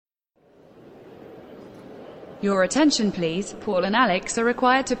Your attention, please. Paul and Alex are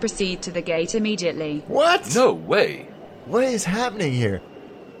required to proceed to the gate immediately. What? No way. What is happening here?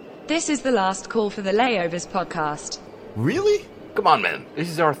 This is the last call for the Layovers podcast. Really? Come on, man. This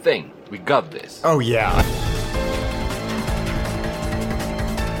is our thing. We got this. Oh, yeah.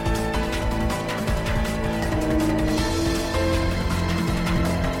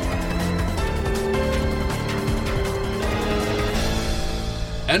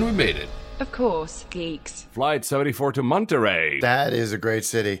 And we made it. Of course, geeks. Flight 74 to Monterrey. That is a great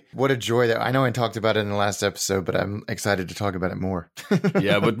city. What a joy that I know I talked about it in the last episode, but I'm excited to talk about it more.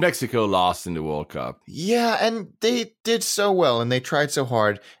 Yeah, but Mexico lost in the World Cup. Yeah, and they did so well, and they tried so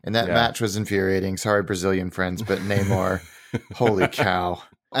hard, and that match was infuriating. Sorry, Brazilian friends, but Neymar, holy cow.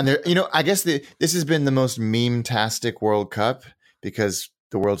 And there, I guess this has been the most meme-tastic World Cup because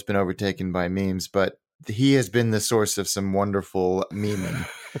the world's been overtaken by memes, but he has been the source of some wonderful memeing.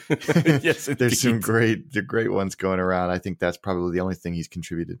 Yes, there's some great ones going around. I think that's probably the only thing he's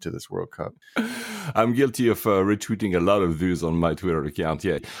contributed to this World Cup. I'm guilty of retweeting a lot of views on my Twitter account.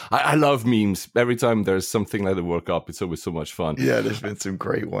 Yeah, I love memes. Every time there's something like the World Cup, it's always so much fun. Yeah, there's been some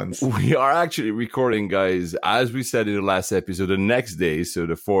great ones. We are actually recording, guys, as we said in the last episode, the next day, so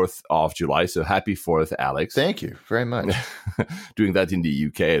the 4th of July. So happy 4th, Alex. Thank you very much. Doing that in the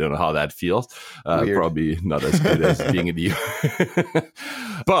UK, I don't know how that feels. Probably not as good as being in the UK.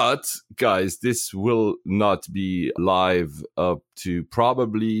 But, guys, this will not be live up to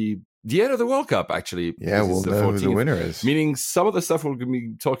probably the end of the World Cup, actually. Yeah, we'll know who the winner is. Meaning some of the stuff we're going to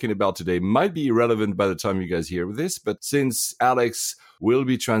be talking about today might be irrelevant by the time you guys hear this. But since Alex will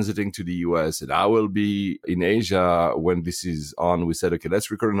be transiting to the US and I will be in Asia when this is on, we said, okay,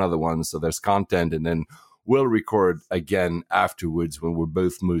 let's record another one. So there's content, and then we'll record again afterwards when we're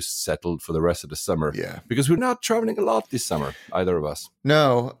both most settled for the rest of the summer. Yeah. Because we're not traveling a lot this summer, either of us.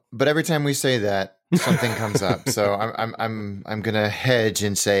 No, but every time we say that, something comes up. So I'm gonna hedge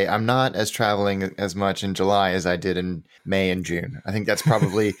and say I'm not as traveling as much in July as I did in May and June. I think that's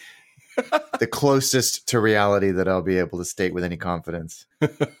probably the closest to reality that I'll be able to state with any confidence.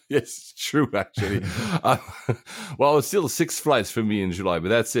 Yes, true, actually. Well, it's still 6 flights for me in July, but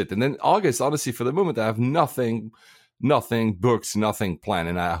that's it. And then August, honestly, for the moment, I have nothing booked, nothing planned,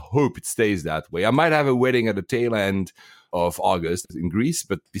 and I hope it stays that way. I might have a wedding at the tail end of August in Greece,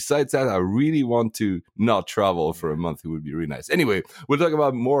 but besides that, I really want to not travel for a month. It would be really nice. Anyway, we'll talk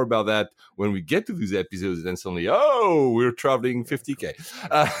about more about that when we get to these episodes, and then suddenly, we're traveling 50K.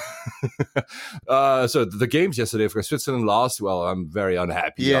 So the games yesterday for Switzerland lost. Well, I'm very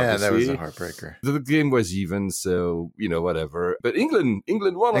unhappy. Yeah, obviously. that was a heartbreaker. The game was even, so whatever. But England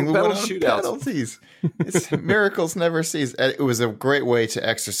won on penalty shootouts. Penalties. Miracles never cease. It was a great way to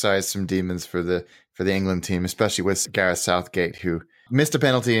exercise some demons for the England team, especially with Gareth Southgate, who missed a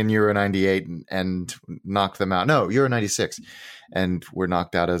penalty in Euro 98 and knocked them out. No, Euro 96, and were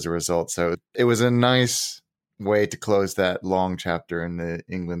knocked out as a result. So it was a nice way to close that long chapter in the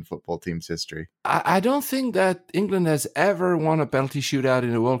England football team's history. I don't think that England has ever won a penalty shootout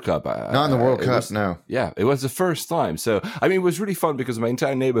in a World Cup. Not in the World Cup, no. Yeah, it was the first time. So, I mean, it was really fun because my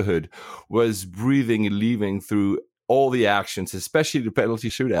entire neighborhood was breathing and leaving through all the actions, especially the penalty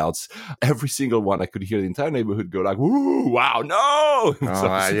shootouts. Every single one, I could hear the entire neighborhood go like, "Woo! Wow! No!"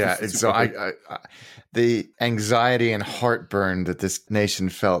 The anxiety and heartburn that this nation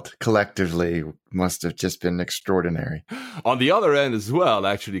felt collectively must have just been extraordinary. On the other end as well,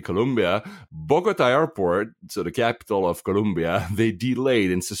 actually, Colombia, Bogota Airport, so the capital of Colombia, they delayed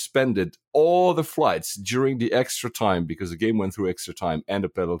and suspended all the flights during the extra time because the game went through extra time and the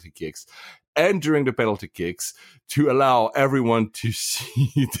penalty kicks. And during the penalty kicks to allow everyone to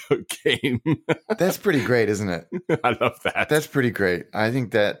see the game. That's pretty great, isn't it? I love that. That's pretty great. I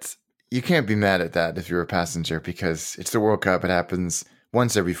think that you can't be mad at that if you're a passenger because it's the World Cup. It happens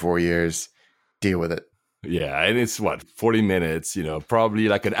once every 4 years. Deal with it. Yeah, and it's 40 minutes, probably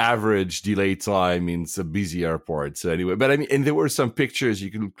like an average delay time in some busy airport. So anyway, but I mean, and there were some pictures you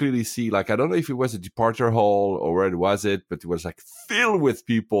can clearly see, like, I don't know if it was a departure hall or where it was but it was like filled with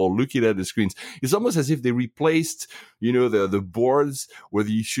people looking at the screens. It's almost as if they replaced, the boards where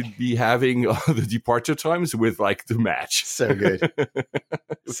you should be having the departure times with like the match. So good.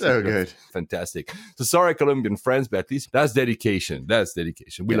 So good. Fantastic. So sorry, Colombian friends, but at least that's dedication.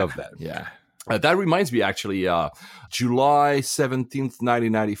 We love that. Yeah. That reminds me, actually, July 17th,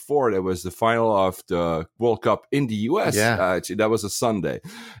 1994, there was the final of the World Cup in the U.S. Yeah. That was a Sunday.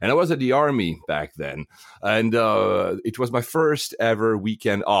 And I was at the Army back then. And it was my first ever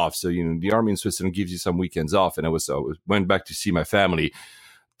weekend off. So, the Army in Switzerland gives you some weekends off. And I went back to see my family.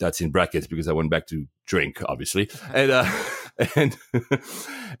 That's in brackets because I went back to drink, obviously. And and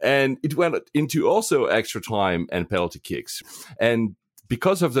and it went into also extra time and penalty kicks. And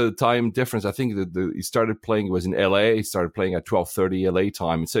because of the time difference, I think that he started playing, it was in LA, he started playing at 12:30 LA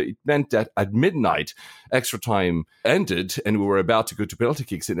time. So it meant that at midnight, extra time ended and we were about to go to penalty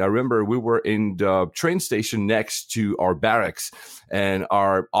kicks. And I remember we were in the train station next to our barracks and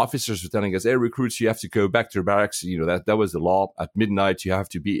our officers were telling us, hey, recruits, you have to go back to your barracks. You know, that was the law. At midnight, you have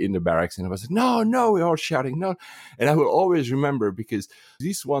to be in the barracks. And I was like, no, we're all shouting, no. And I will always remember because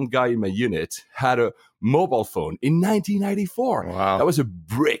this one guy in my unit had a mobile phone in 1994. Wow. That was a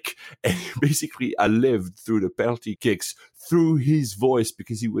brick. And basically, I lived through the penalty kicks through his voice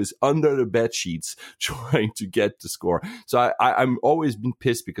because he was under the bed sheets trying to get the score. So I'm always been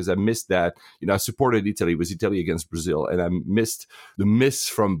pissed because I missed that. You know, I supported Italy. It was Italy against Brazil. And I missed the miss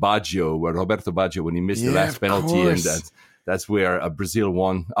from Baggio, where Roberto Baggio, when he missed the last penalty. And that's where Brazil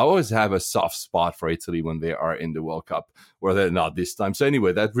won. I always have a soft spot for Italy when they are in the World Cup, where they're not this time. So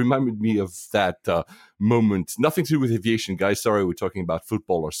anyway, that reminded me of that moment. Nothing to do with aviation, guys. Sorry, we're talking about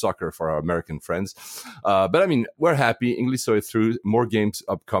football or soccer for our American friends. But I mean, we're happy. English saw it through. More games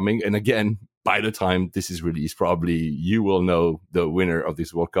upcoming. And again, by the time this is released, probably you will know the winner of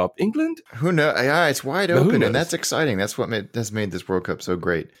this World Cup. England? Who knows? Yeah, it's wide open, and that's exciting. That's what has made this World Cup so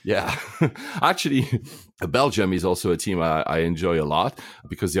great. Yeah. Actually, Belgium is also a team I enjoy a lot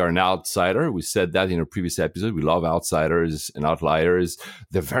because they are an outsider. We said that in a previous episode. We love outsiders and outliers.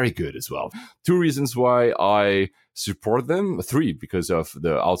 They're very good as well. 2 reasons why I support them. 3, because of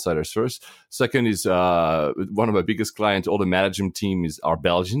the outsiders first. Second is one of my biggest clients, all the management team are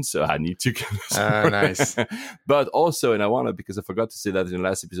Belgian, so I need to nice. But also, and I want to, because I forgot to say that in the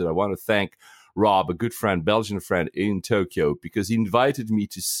last episode, I want to thank Rob, a good friend, Belgian friend in Tokyo, because he invited me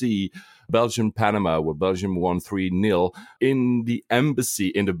to see Belgium-Panama, where Belgium won 3-0 in the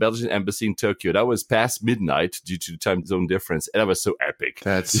Belgian embassy in Tokyo. That was past midnight due to the time zone difference, and that was so epic.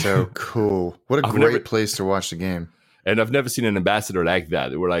 That's so cool. What a great place to watch the game. And I've never seen an ambassador like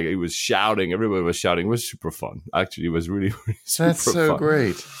that. It was shouting. Everybody was shouting. It was super fun. Actually, it was really, really super That's so fun.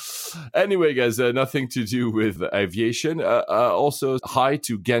 Great. Anyway, guys, nothing to do with aviation. Also, hi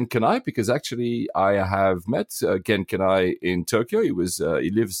to Gen Kanai, because actually I have met Gen Kanai in Tokyo. He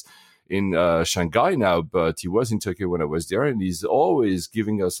lives in Shanghai now, but he was in Tokyo when I was there, and he's always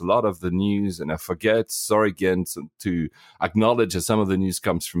giving us a lot of the news. And I forget, sorry again, to acknowledge that some of the news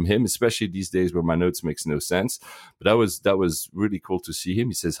comes from him, especially these days where my notes makes no sense. But that was really cool to see him.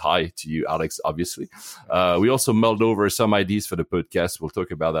 He says hi to you, Alex, obviously. We also mulled over some ideas for the podcast. We'll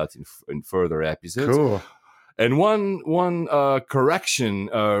talk about that in further episodes. Cool. And one correction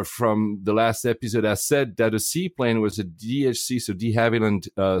from the last episode, I said that a seaplane was a DHC, so de Havilland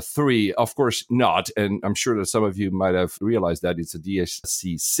 3. Of course not, and I'm sure that some of you might have realized that it's a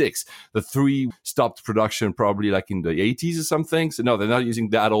DHC 6. The 3 stopped production probably like in the 80s or something. So no, they're not using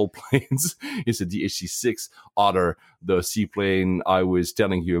that old planes. It's a DHC 6 Otter, the seaplane I was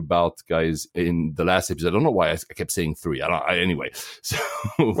telling you about, guys, in the last episode. I don't know why I kept saying 3. Anyway. So,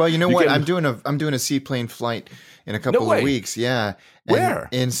 well, you know what? I'm doing a seaplane flight in a couple of weeks. Yeah. Where?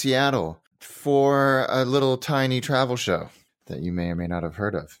 In Seattle for a little tiny travel show that you may or may not have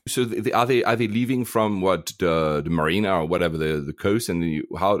heard of. So are they leaving from what the marina or whatever the coast, and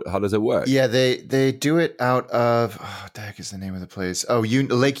how does it work? Yeah, they do it out of what the heck is the name of the place? Oh,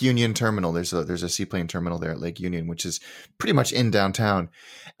 Lake Union Terminal. There's a seaplane terminal there at Lake Union, which is pretty much in downtown.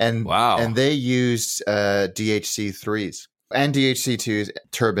 And wow, and they used DHC 3s. And DHC2s,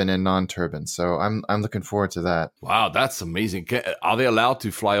 turbine and non-turbine. So I'm looking forward to that. Wow, that's amazing. Are they allowed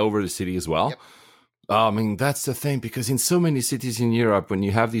to fly over the city as well? Yep. I mean, that's the thing, because in so many cities in Europe, when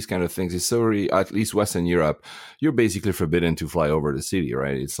you have these kind of things, at least Western Europe, you're basically forbidden to fly over the city,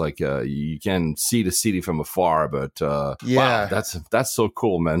 right? It's like you can see the city from afar, but yeah, wow, that's so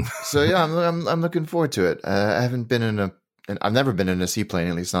cool, man. So yeah, I'm looking forward to it. I've never been in a seaplane,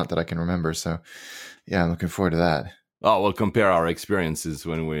 at least not that I can remember. So yeah, I'm looking forward to that. Oh, we'll compare our experiences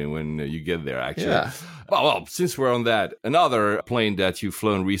when you get there, actually. Yeah. Well, since we're on that, another plane that you've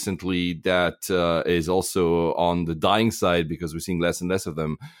flown recently that is also on the dying side because we're seeing less and less of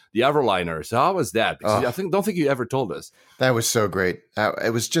them, the Everliner. So how was that? Because I don't think you ever told us. That was so great.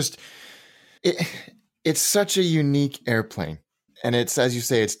 It was just, it's such a unique airplane. And it's, as you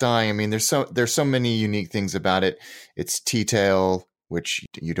say, it's dying. I mean, there's so many unique things about it. It's T-tail, which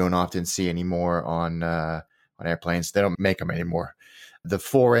you don't often see anymore on airplanes. They don't make them anymore. The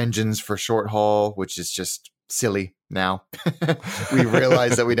 4 engines for short haul, which is just silly now. We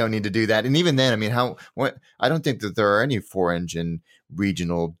realize that we don't need to do that. And even then, I mean, I don't think that there are any 4-engine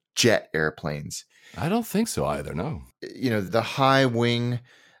regional jet airplanes. I don't think so either, no. You know, the high wing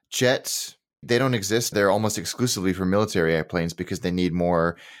jets, They don't exist. They're almost exclusively for military airplanes because they need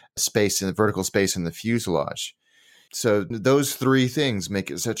more space in the vertical space in the fuselage. So those three things make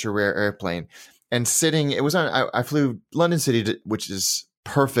it such a rare airplane. And I flew London City, which is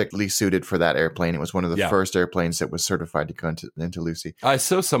perfectly suited for that airplane. It was one of the first airplanes that was certified to go into Lucy. I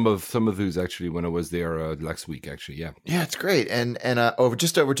saw some of those actually when I was there last week. Actually, yeah, it's great. And over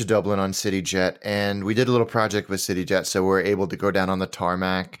to Dublin on CityJet, and we did a little project with CityJet, so we're able to go down on the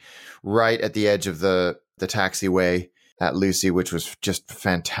tarmac, right at the edge of the taxiway at Lucy, which was just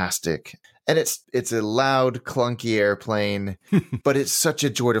fantastic. And it's a loud, clunky airplane, but it's such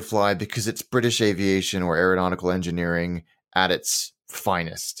a joy to fly because it's British aviation or aeronautical engineering at its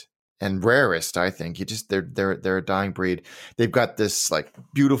finest and rarest. I think they're a dying breed. They've got this like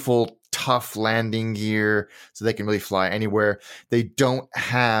beautiful, tough landing gear, so they can really fly anywhere. They don't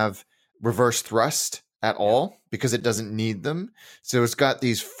have reverse thrust at all because it doesn't need them. So it's got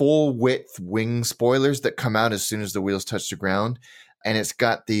these full width wing spoilers that come out as soon as the wheels touch the ground, and it's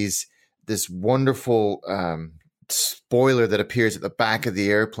got this wonderful spoiler that appears at the back of the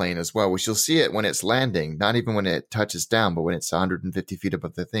airplane as well, which you'll see it when it's landing, not even when it touches down, but when it's 150 feet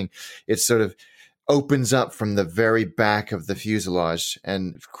above the thing. It sort of opens up from the very back of the fuselage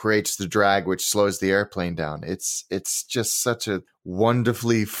and creates the drag, which slows the airplane down. It's just such a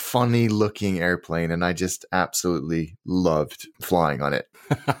wonderfully funny looking airplane, and I just absolutely loved flying on it.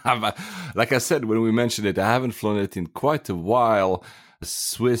 Like I said, when we mentioned it, I haven't flown it in quite a while.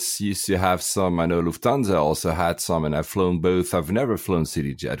 Swiss used to have some. I know Lufthansa also had some, and I've flown both. I've never flown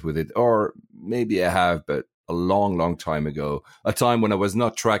CityJet with it, or maybe I have, but a long, long time ago, a time when I was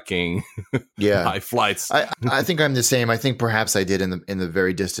not tracking high flights. I think I'm the same. I think perhaps I did in the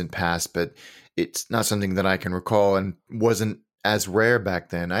very distant past, but it's not something that I can recall and wasn't as rare back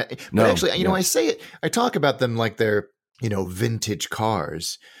then. I say it, I talk about them like they're, vintage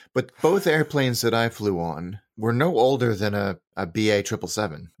cars, but both airplanes that I flew on were no older than a BA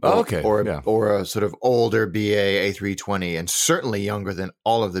 777. Or a sort of older BA A320, and certainly younger than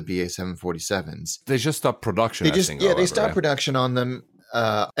all of the BA 747s. They just stopped production. They stopped production on them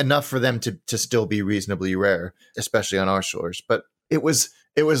enough for them to still be reasonably rare, especially on our shores. But it was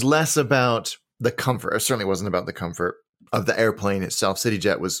less about the comfort. It certainly wasn't about the comfort of the airplane itself.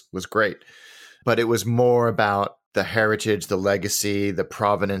 CityJet was great, but it was more about the heritage, the legacy, the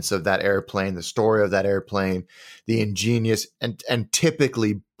provenance of that airplane, the story of that airplane, the ingenious and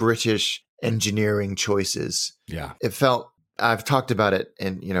typically British engineering choices. Yeah. I've talked about it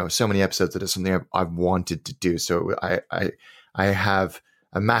in, so many episodes that it's something I've wanted to do. So I have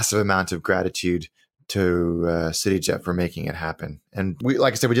a massive amount of gratitude to CityJet for making it happen. And we,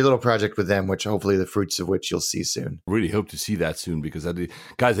 like I said, we did a little project with them, which hopefully the fruits of which you'll see soon. Really hope to see that soon, because I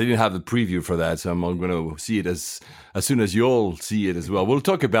didn't have the preview for that, so I'm going to see it as soon as you'll see it as well. We'll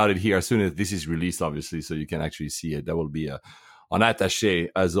talk about it here as soon as this is released, obviously, so you can actually see it. That will be on Attaché,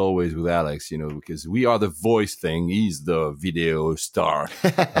 as always, with Alex, because we are the voice thing. He's the video star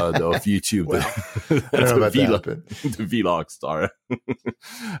of YouTube. Well, I don't know about that, the vlog star.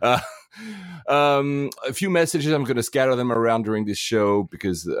 A few messages. I'm going to scatter them around during this show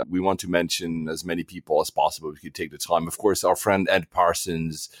because we want to mention as many people as possible. We could take the time. Of course, our friend Ed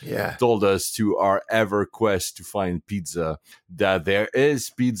Parsons told us to our ever quest to find pizza that there is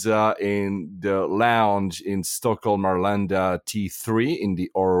pizza in the lounge in Stockholm Arlanda T3 in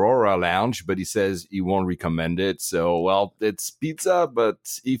the Aurora Lounge, but he says he won't recommend it. So, well, it's pizza, but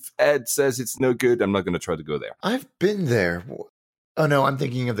if Ed says it's no good, I'm not going to try to go there. I've been there. Oh, no, I'm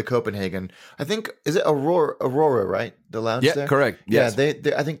thinking of the Copenhagen. I think, is it Aurora, right? The lounge there? Yeah, correct. Yes.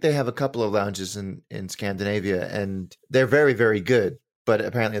 Yeah, I think they have a couple of lounges in Scandinavia, and they're very, very good. But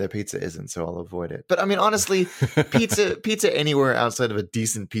apparently their pizza isn't, so I'll avoid it. But I mean, honestly, pizza anywhere outside of a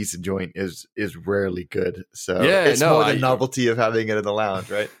decent pizza joint is rarely good. So it's more the novelty of having it in the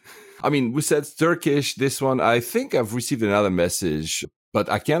lounge, right? I mean, we said Turkish, this one. I think I've received another message, but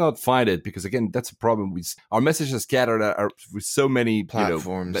I cannot find it because, again, that's a problem. Our messages are scattered with so many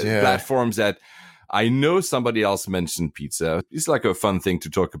platforms that I know somebody else mentioned pizza. It's like a fun thing to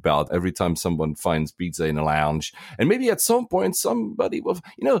talk about every time someone finds pizza in a lounge. And maybe at some point somebody will,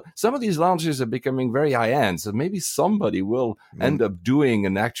 some of these lounges are becoming very high-end. So maybe somebody will end up doing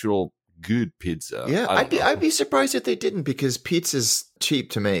an actual good pizza. Yeah, I'd be surprised if they didn't, because pizza's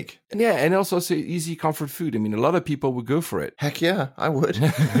cheap to make. And also it's easy comfort food. I mean, a lot of people would go for it. Heck yeah, I would.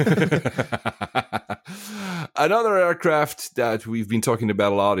 Another aircraft that we've been talking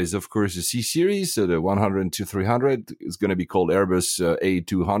about a lot is, of course, the C series. So the 100 to 300 is going to be called Airbus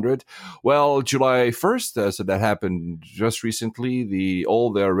A200. Well, July 1st, so that happened just recently.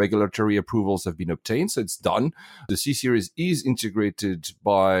 All their regulatory approvals have been obtained, so it's done. The C series is integrated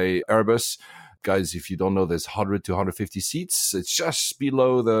by Airbus. Guys, if you don't know, there's 100 to 150 seats. It's just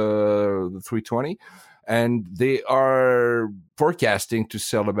below the 320. And they are forecasting to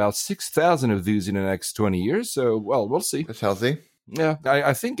sell about 6,000 of these in the next 20 years. So, well, we'll see. That's healthy. Yeah,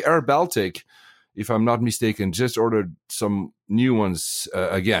 I think Air Baltic, if I'm not mistaken, just ordered some new ones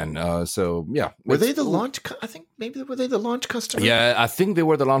again. So, yeah. Were they the launch? I think maybe were they the launch customer? Yeah, I think they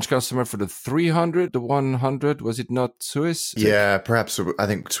were the launch customer for the 300, the 100. Was it not Swiss? Yeah, perhaps. I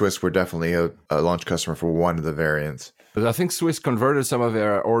think Swiss were definitely a launch customer for one of the variants. But I think Swiss converted some of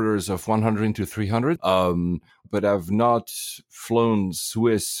their orders of 100 into 300. But I've not flown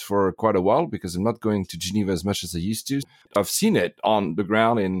Swiss for quite a while because I'm not going to Geneva as much as I used to. I've seen it on the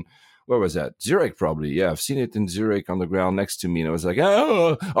ground in, where was that? Zurich, probably. Yeah, I've seen it in Zurich on the ground next to me. And I was like,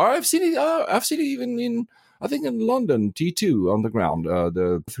 oh, or I've seen it even in, I think in London, T2 on the ground,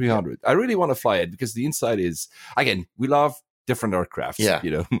 the 300. I really want to fly it because the inside is, again, we love different aircrafts. Yeah.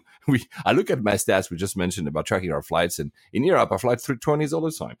 You know, I look at my stats we just mentioned about tracking our flights, and in Europe I fly 320s all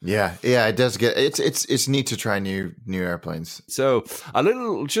the time. Yeah, it does get it's neat to try new airplanes. So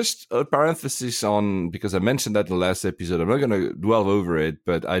just a parenthesis on, because I mentioned that in the last episode, I'm not going to dwell over it,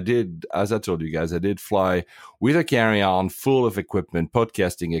 but I did, as I told you guys, I did fly with a carry-on full of equipment,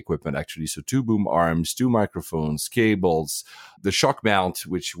 podcasting equipment actually. So 2 boom arms, 2 microphones, cables, the shock mount,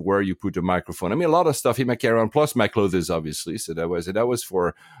 where you put a microphone. I mean, a lot of stuff in my carry-on, plus my clothes, obviously. So that was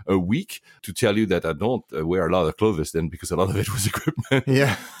for a week, to tell you that I don't wear a lot of clothes then, because a lot of it was equipment.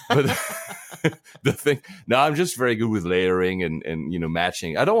 Yeah. But the thing, no, I'm just very good with layering and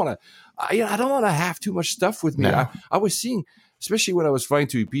matching. I don't want to have too much stuff with me. No. I was seeing, especially when I was flying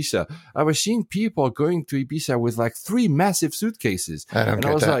to Ibiza, I was seeing people going to Ibiza with like 3 massive suitcases. I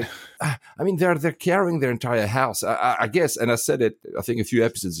was like, I mean, they're carrying their entire house. I guess, and I said it, I think a few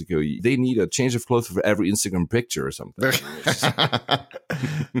episodes ago, they need a change of clothes for every Instagram picture or something.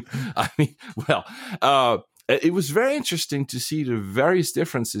 I mean, well, it was very interesting to see the various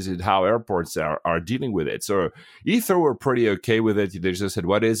differences in how airports are dealing with it. So Heathrow were pretty okay with it. They just said,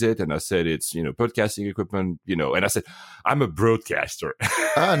 what is it? And I said, it's, podcasting equipment, and I said, I'm a broadcaster.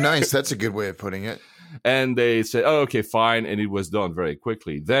 Oh, nice. That's a good way of putting it. And they said, oh, okay, fine. And it was done very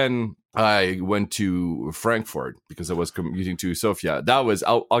quickly. Then I went to Frankfurt because I was commuting to Sofia. That was,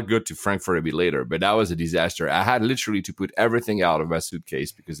 I'll go to Frankfurt a bit later, but that was a disaster. I had literally to put everything out of my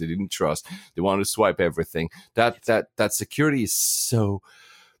suitcase because they didn't trust. They wanted to swipe everything. That security is so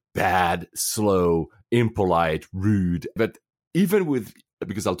bad, slow, impolite, rude. But even with,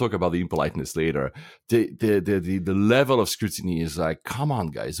 because I'll talk about the impoliteness later, the level of scrutiny is like, come on,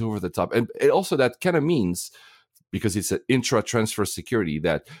 guys, over the top. And also that kind of means, because it's an intra-transfer security,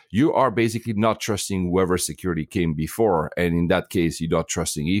 that you are basically not trusting whoever security came before. And in that case, you're not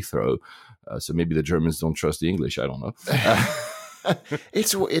trusting Heathrow. So maybe the Germans don't trust the English. I don't know.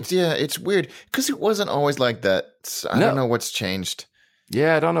 It's weird because it wasn't always like that. I don't know what's changed.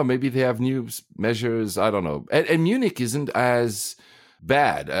 Yeah, I don't know. Maybe they have new measures. I don't know. And Munich isn't as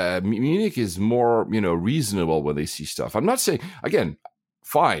bad. Munich is more, reasonable when they see stuff. I'm not saying, again,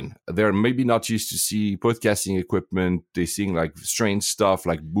 fine. They're maybe not used to see podcasting equipment. They're seeing like strange stuff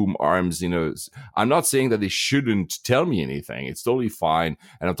like boom arms, I'm not saying that they shouldn't tell me anything. It's totally fine.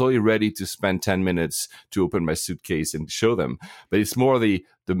 And I'm totally ready to spend 10 minutes to open my suitcase and show them. But it's more the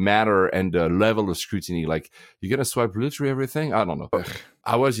matter and the level of scrutiny. Like, you're going to swipe literally everything? I don't know.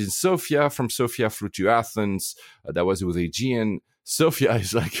 I was in Sofia. From Sofia, flew to Athens. That was with Aegean. Sofia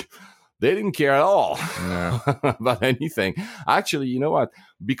is like, they didn't care at all about anything. Actually, you know what?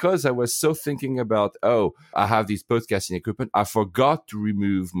 Because I was so thinking about, I have these podcasting equipment, I forgot to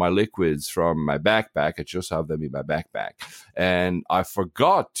remove my liquids from my backpack. I just have them in my backpack. And I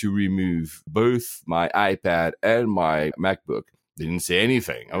forgot to remove both my iPad and my MacBook. They didn't say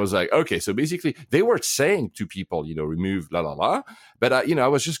anything. I was like, okay, so basically they were saying to people, remove la la la. But, I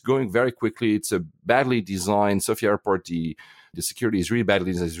was just going very quickly. It's a badly designed Sofia Airport. The security is really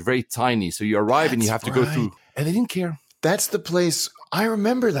badly designed. It's very tiny. So you arrive and you have to go through. And they didn't care. That's the place. I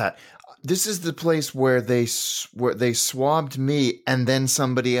remember that. This is the place where they swabbed me and then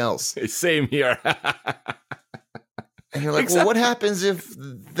somebody else. Same here. And you're like, well, what happens if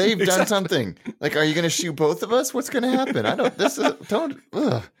they've done something? Like, are you going to shoot both of us? What's going to happen?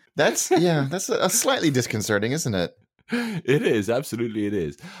 That's a slightly disconcerting, isn't it? It is, absolutely it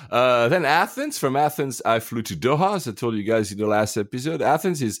is. Then Athens. From Athens, I flew to Doha, as I told you guys in the last episode.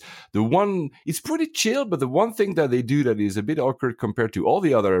 Athens is the one, it's pretty chill, but the one thing that they do that is a bit awkward compared to all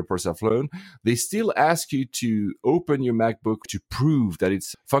the other airports I've flown, they still ask you to open your MacBook to prove that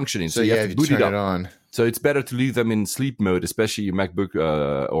it's functioning. So you yeah, have to if boot you it turn up. it on. So it's better to leave them in sleep mode, especially your MacBook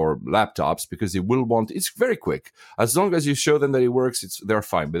or laptops, because they will want, it's very quick. As long as you show them that it works, they're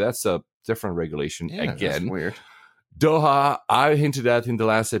fine. But that's a different regulation Yeah, again. that's weird. Doha, I hinted at in the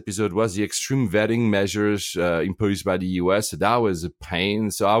last episode, was the extreme vetting measures imposed by the US. So that was a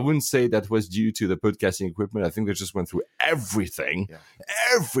pain. So I wouldn't say that was due to the podcasting equipment. I think they just went through everything. Yeah.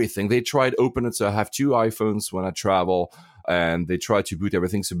 Everything. They tried open it. So I have 2 iPhones when I travel. And they try to boot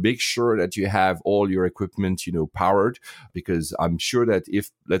everything. So make sure that you have all your equipment, powered, because I'm sure that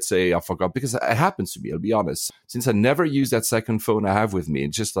if, let's say I forgot, because it happens to me, I'll be honest, since I never use that second phone I have with me,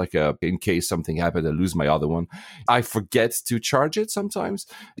 it's just like in case something happened, I lose my other one. I forget to charge it sometimes.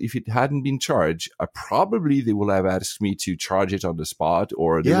 If it hadn't been charged, probably they will have asked me to charge it on the spot.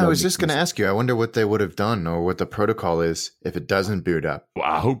 Or Yeah, I was just going to ask you. I wonder what they would have done or what the protocol is if it doesn't boot up. Well,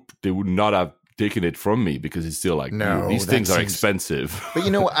 I hope they would not have taken it from me, because it's still like, no, these things are expensive. But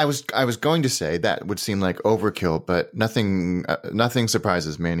I was going to say that would seem like overkill, but nothing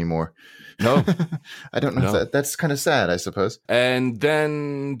surprises me anymore. No, I don't know. No. If that's kind of sad, I suppose. And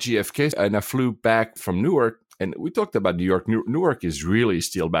then GFK, and I flew back from Newark. And we talked about New York. Newark is really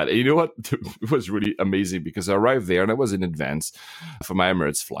still bad. And you know what? It was really amazing because I arrived there and I was in advance for my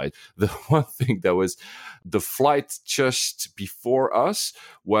Emirates flight. The one thing that was the flight just before us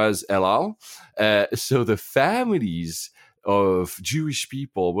was El Al. So the families of Jewish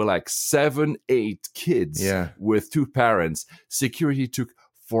people were like 7, 8 kids with 2 parents. Security took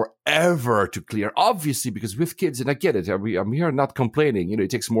forever to clear, obviously, because with kids, and I get it, I'm here not complaining, it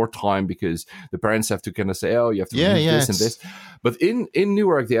takes more time because the parents have to kind of say, oh, you have to remove this and this. But in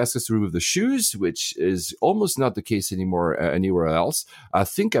Newark, they asked us to remove the shoes, which is almost not the case anymore anywhere else. I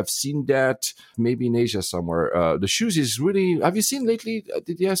think I've seen that maybe in Asia somewhere. The shoes is really, have you seen lately,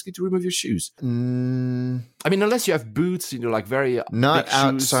 did they ask you to remove your shoes? I mean, unless you have boots, like very not big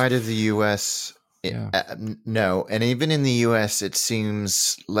outside shoes. of the US. No, and even in the US, it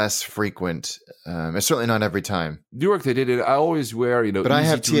seems less frequent. It's certainly not every time. Newark, they did it. I always wear, but I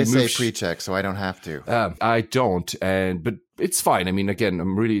have TSA pre-check, so I don't have to. I don't, but it's fine. I mean,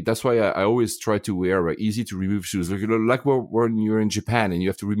 again, that's why I always try to wear easy to remove shoes. Like when you're in Japan and you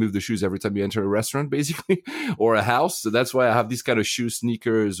have to remove the shoes every time you enter a restaurant, basically, or a house. So that's why I have these kind of shoe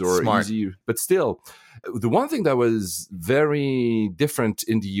sneakers or Smart. easy. But still, the one thing that was very different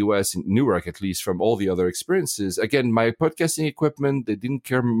in the US, in Newark at least, from all the other experiences, again, my podcasting equipment, they didn't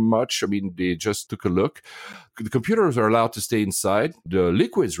care much. I mean, they just took a look. The computers are allowed to stay inside. The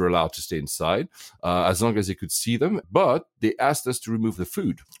liquids were allowed to stay inside as long as they could see them. But they asked us to remove the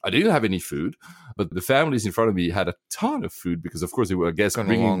food. I didn't have any food, but the families in front of me had a ton of food because, of course, they were, I guess,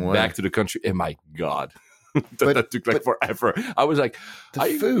 bringing back to the country. And my God. that took forever. I was like,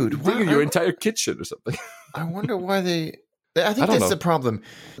 the food, bringing your entire kitchen or something. I wonder why I think that's the problem.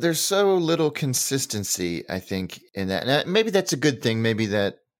 There's so little consistency, I think, in that. And maybe that's a good thing. Maybe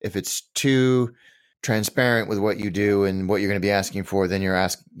that if it's too transparent with what you do and what you're going to be asking for, then you're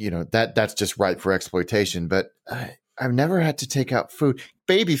asking, that's just ripe for exploitation. But I've never had to take out food.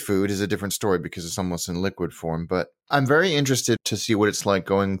 Baby food is a different story because it's almost in liquid form. But I'm very interested to see what it's like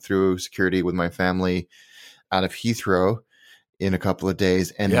going through security with my family out of Heathrow in a couple of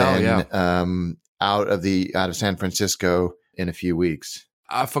days, and out of San Francisco in a few weeks.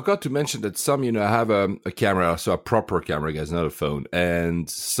 I forgot to mention that some, I have a camera, so a proper camera, guys, not a phone. And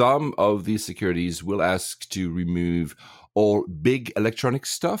some of these securities will ask to remove all big electronic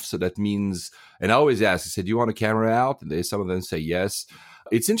stuff. So that means, and I always ask, I said, do you want a camera out? And some of them say yes.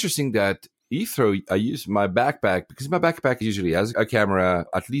 It's interesting that Heathrow, I use my backpack because my backpack usually has a camera,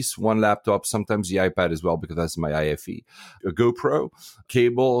 at least one laptop, sometimes the iPad as well, because that's my IFE, a GoPro,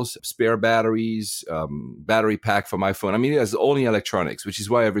 cables, spare batteries, battery pack for my phone. I mean, it has only electronics, which is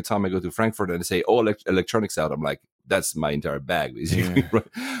why every time I go to Frankfurt and they say, electronics out, I'm like, that's my entire bag, basically. Yeah.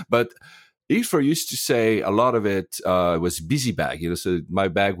 Right? But Heathrow used to say a lot of it was busy bag, so my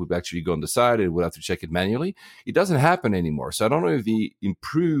bag would actually go on the side and would have to check it manually. It doesn't happen anymore. So I don't know if they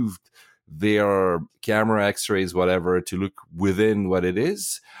improved their camera, x-rays, whatever, to look within what it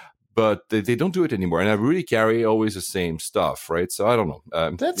is, but they don't do it anymore. And I really carry always the same stuff, right? So I don't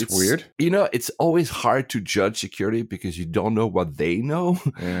know. That's weird. It's always hard to judge security because you don't know what they know.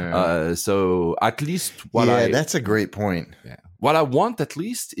 Yeah. So at least that's a great point. Yeah. What I want at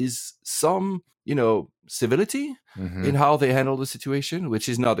least is some, civility in how they handle the situation, which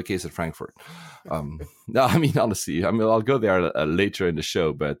is not the case at Frankfurt. No, I mean, honestly, I'll go there later in the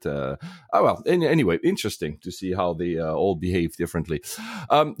show, but anyway, interesting to see how they all behave differently.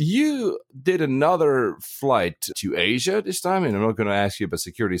 You did another flight to Asia this time, and I'm not going to ask you about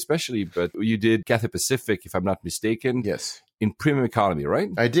security especially, but you did Cathay Pacific, if I'm not mistaken. Yes. In premium economy, right?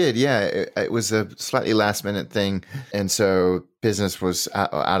 I did, yeah. It was a slightly last minute thing. And so business was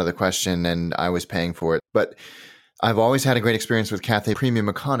out of the question and I was paying for it. But I've always had a great experience with Cathay Premium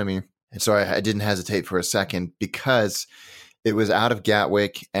Economy. And so I didn't hesitate for a second because it was out of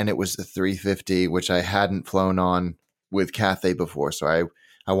Gatwick and it was the 350, which I hadn't flown on with Cathay before. So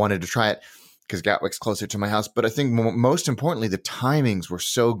I wanted to try it because Gatwick's closer to my house. But I think most importantly, the timings were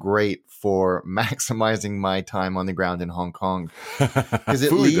so great for maximizing my time on the ground in Hong Kong. Because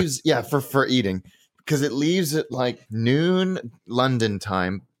it leaves, for eating. Because it leaves at like noon London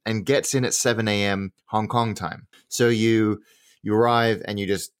time and gets in at 7 a.m. Hong Kong time. So you arrive and you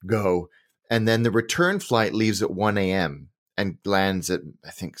just go. And then the return flight leaves at 1 a.m. and lands at,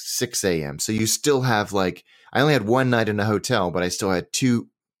 I think, 6 a.m. So you still have I only had one night in a hotel, but I still had 2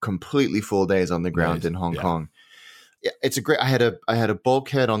 completely full days on the ground in Hong Kong. Yeah, it's a great. I had a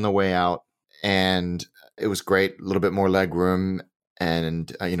bulkhead on the way out, and it was great. A little bit more leg room,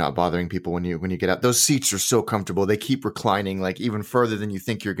 and you're not bothering people when you get out. Those seats are so comfortable. They keep reclining even further than you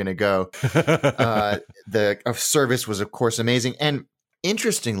think you're going to go. The service was, of course, amazing, and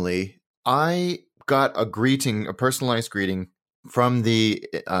interestingly, I got a personalized greeting from the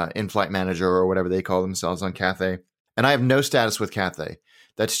in-flight manager or whatever they call themselves on Cathay, and I have no status with Cathay.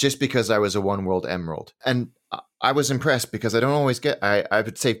 That's just because I was a One World Emerald. And I was impressed because I don't always I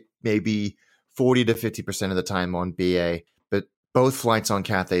would say maybe 40 to 50% of the time on BA, but both flights on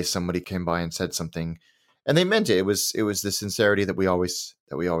Cathay, somebody came by and said something and they meant it. It was the sincerity that we always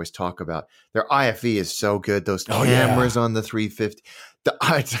talk about. Their IFE is so good. Those cameras on the 350.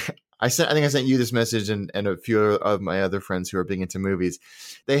 I think I sent you this message and a few of my other friends who are big into movies.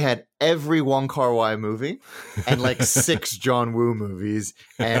 They had every Wong Kar-wai movie and 6 John Woo movies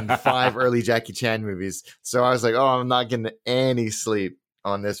and 5 early Jackie Chan movies. So I was like, I'm not getting any sleep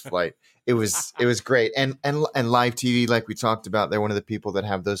on this flight. It was great. And live TV, like we talked about, they're one of the people that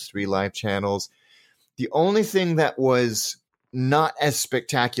have those 3 live channels. The only thing that was not as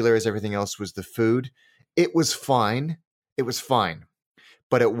spectacular as everything else was the food. It was fine.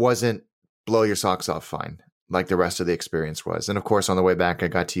 But it wasn't blow your socks off fine like the rest of the experience was. And of course, on the way back, I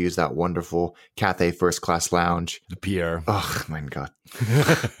got to use that wonderful Cathay First Class Lounge. The Pier. Oh, my God.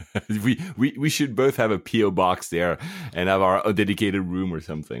 we should both have a P.O. box there and have our dedicated room or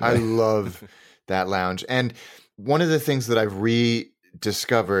something. I love that lounge. And one of the things that I've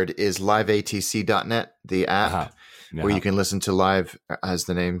rediscovered is liveatc.net, the app. Where you can listen to live, as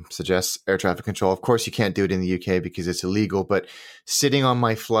the name suggests, air traffic control. Of course, you can't do it in the UK because it's illegal. But sitting on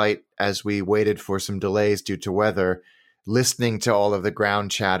my flight as we waited for some delays due to weather, listening to all of the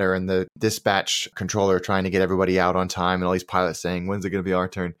ground chatter and the dispatch controller trying to get everybody out on time and all these pilots saying, when's it going to be our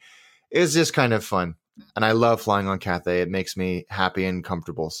turn? It was just kind of fun. And I love flying on Cathay. It makes me happy and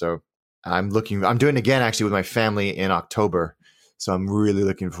comfortable. So I'm doing it again, actually, with my family in October. So I'm really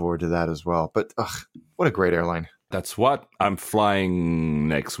looking forward to that as well. But what a great airline. That's what I'm flying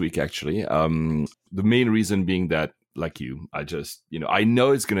next week, actually. The main reason being that, like you, I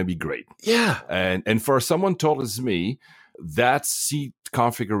know it's going to be great. Yeah. And for someone tall as me, that seat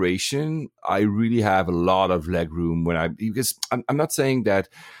configuration, I really have a lot of leg room because I'm not saying that,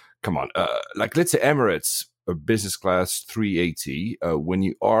 come on, let's say Emirates, a business class 380, when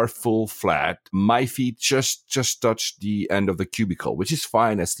you are full flat, my feet just touch the end of the cubicle, which is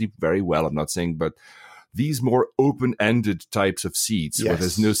fine. I sleep very well. I'm not saying, but these more open-ended types of seats where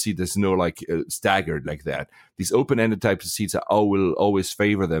there's no seat, there's no staggered like that. These open-ended types of seats, I will always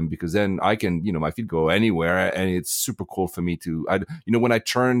favor them because then I can, my feet go anywhere and it's super cool for me to, when I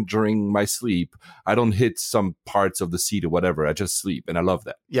turn during my sleep, I don't hit some parts of the seat or whatever. I just sleep and I love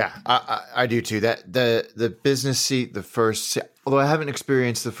that. Yeah, I do too. That the business seat, the first seat, although I haven't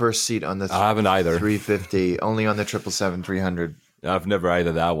experienced the first seat on the I haven't either. 350, only on the 777-300. I've never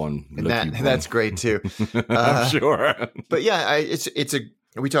either that one. That's great too. I'm sure. But yeah,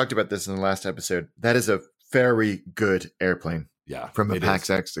 we talked about this in the last episode. That is a very good airplane. Yeah. From a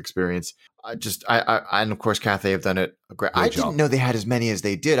PAX X experience. And of course Cathay have done it great. I didn't know they had as many as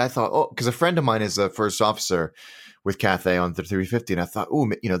they did. I thought, because a friend of mine is a first officer with Cathay on the 350, and I thought,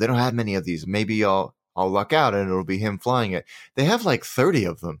 they don't have many of these. Maybe I'll I'll luck out and it'll be him flying it. They have like 30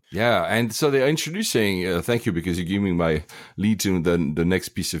 of them. Yeah, and so they're introducing, thank you, because you're giving my lead to the next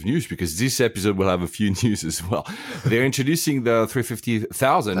piece of news, because this episode will have a few news as well. They're introducing the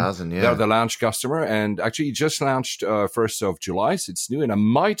 350,000. Yeah. They're the launch customer, and actually it just launched 1st of July, so it's new, and I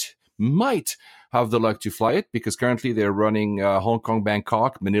might have the luck to fly it, because currently they're running Hong Kong,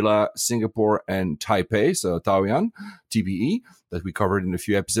 Bangkok, Manila, Singapore, and Taipei, so Taoyuan, TBE, that we covered in a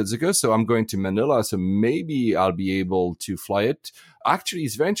few episodes ago. So I'm going to Manila, so maybe I'll be able to fly it. Actually,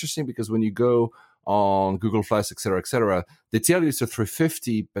 it's very interesting, because when you go on Google Flights, etc., they tell you it's a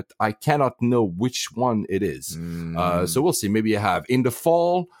 350, but I cannot know which one it is. So we'll see. Maybe I have. In the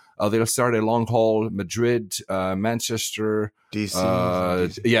fall, they'll start a long haul Madrid, Manchester, DC.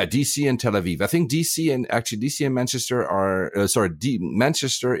 DC and Tel Aviv. I think DC and Manchester are,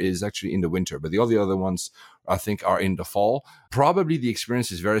 Manchester is actually in the winter, but all the other ones I think are in the fall. Probably the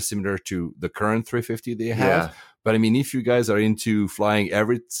experience is very similar to the current 350 they have. Yeah. But I mean, if you guys are into flying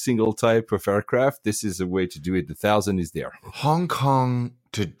every single type of aircraft, this is a way to do it. The 1,000 is there. Hong Kong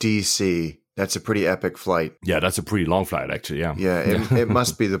to DC. That's a pretty epic flight. Yeah, that's a pretty long flight, actually. Yeah. Yeah, it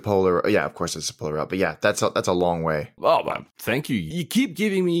must be the polar. Yeah, of course it's the polar route. But yeah, that's a long way. Oh, well, thank you. You keep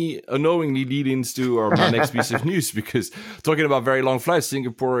giving me unknowingly lead-ins to my next piece of news, because talking about very long flights,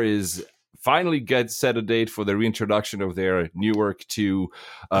 Singapore is finally set a date for the reintroduction of their Newark to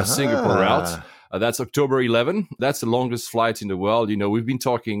Singapore route. That's October 11. That's the longest flight in the world. You know, we've been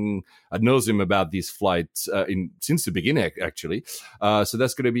talking ad nauseum about these flights since the beginning, actually. So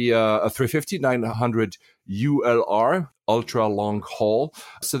that's going to be a 350-900 ULR, ultra long haul.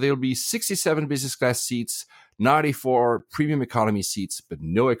 So there'll be 67 business class seats, 94 premium economy seats, but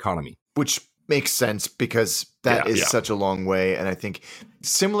no economy. Which makes sense, because that is such a long way. And I think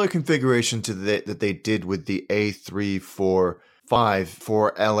similar configuration to that they did with the A345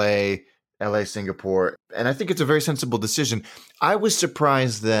 for LA, Singapore. And I think it's a very sensible decision. I was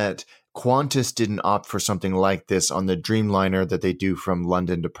surprised that Qantas didn't opt for something like this on the Dreamliner that they do from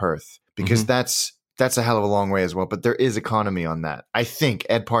London to Perth, because that's a hell of a long way as well. But there is economy on that. I think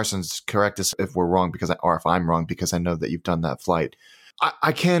Ed Parsons, correct us if we're wrong, or if I'm wrong, because I know that you've done that flight.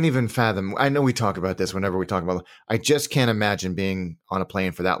 I can't even fathom. I know we talk about this whenever we talk about. I just can't imagine being on a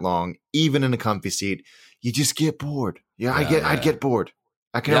plane for that long, even in a comfy seat. You just get bored. I'd get bored.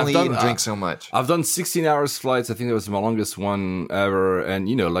 I can only eat and drink so much. I've done 16 hours flights. I think that was my longest one ever. And,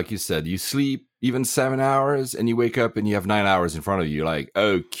 you know, like you said, you sleep even 7 hours and you wake up and you have 9 hours in front of you. Like,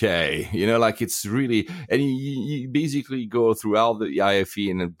 okay, you know, like it's really, and you basically go throughout the IFE,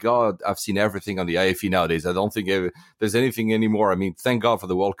 and God, I've seen everything on the IFE nowadays. I don't think there's anything anymore. I mean, thank God for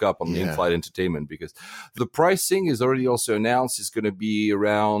the World Cup on the in-flight entertainment, because the pricing is already also announced. It's going to be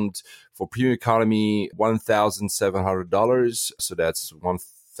around, for premium economy, $1,700. So that's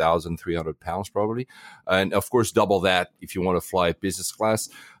 £1,300 probably. And of course, double that if you want to fly business class.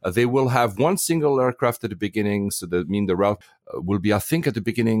 They will have one single aircraft at the beginning. So that means the route will be, I think, at the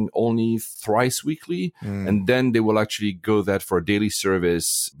beginning only thrice weekly. And then they will actually go that for a daily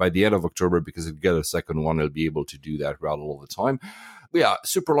service by the end of October, because if you get a second one, they'll be able to do that route all the time. Yeah,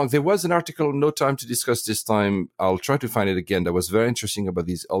 super long. There was an article, no time to discuss this time. I'll try to find it again. That was very interesting about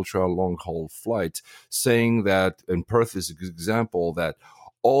these ultra long haul flights, saying that, and Perth is a good example, that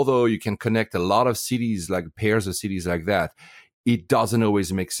although you can connect a lot of cities, like pairs of cities like that, it doesn't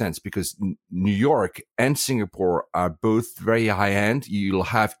always make sense, because New York and Singapore are both very high end. You'll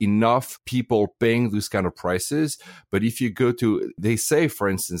have enough people paying those kind of prices. But if you go to, they say, for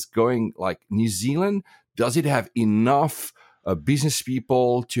instance, going like New Zealand, does it have enough business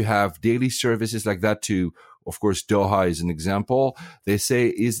people to have daily services like that to, of course, Doha is an example. They say,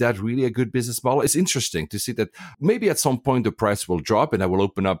 is that really a good business model? It's interesting to see that maybe at some point the price will drop and that will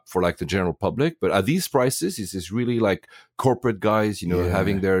open up for like the general public. But at these prices, is this really like corporate guys, you know,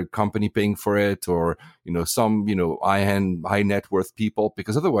 having their company paying for it, or, you know, some, you know, high net worth people?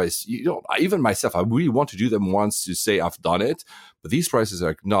 Because otherwise, you know, even myself, I really want to do them once to say I've done it. But these prices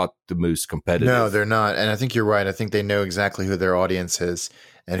are not the most competitive. No, they're not. And I think you're right. I think they know exactly who their audience is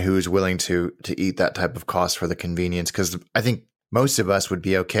and who is willing to eat that type of cost for the convenience. Because I think most of us would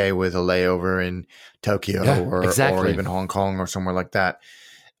be okay with a layover in Tokyo or even Hong Kong or somewhere like that.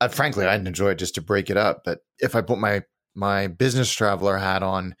 Frankly, I'd enjoy it just to break it up. But if I put my business traveler hat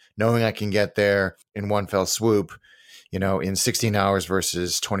on, knowing I can get there in one fell swoop, you know, in 16 hours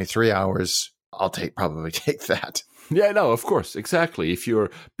versus 23 hours, I'll probably take that. Yeah, no, of course, exactly. If you're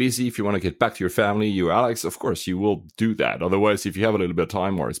busy, if you want to get back to your family, you, Alex, of course, you will do that. Otherwise, if you have a little bit of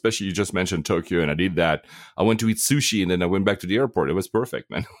time, or especially you just mentioned Tokyo, and I did that. I went to eat sushi, and then I went back to the airport. It was perfect,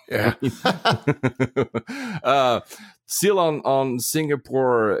 man. Yeah. Still on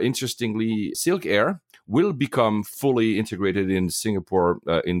Singapore, interestingly, Silk Air will become fully integrated in Singapore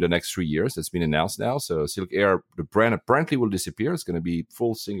in the next 3 years. That's been announced now. So Silk Air, the brand apparently will disappear. It's going to be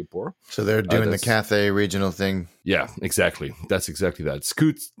full Singapore. So they're doing the Cathay regional thing. Yeah, exactly. That's exactly that.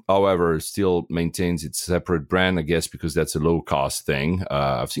 Scoot, however, still maintains its separate brand, I guess, because that's a low-cost thing.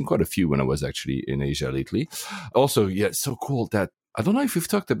 I've seen quite a few when I was actually in Asia lately. Also, yeah, it's so cool that I don't know if we've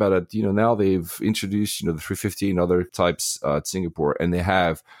talked about it. Now they've introduced, the 350 and other types at Singapore, and they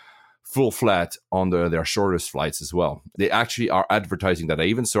have full flat on their shortest flights as well. They actually are advertising that. I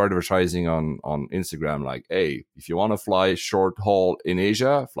even saw advertising on Instagram, like, hey, if you want to fly short haul in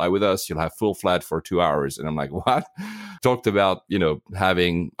Asia, fly with us. You'll have full flat for 2 hours. And I'm like, what? Talked about,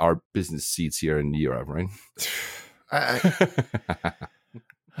 having our business seats here in Europe, right?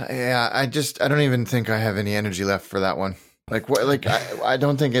 I don't even think I have any energy left for that one. I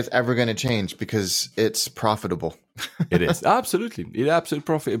don't think it's ever going to change because it's profitable. It is. Absolutely. It absolutely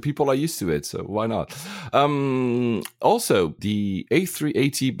profit. People are used to it, so why not? Also, the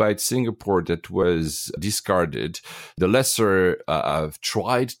A380 by Singapore that was discarded, the lessor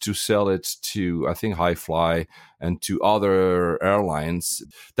tried to sell it to, I think, Hi-Fly and to other airlines.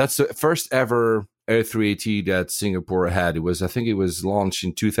 That's the first ever A380 that Singapore had. I think it was launched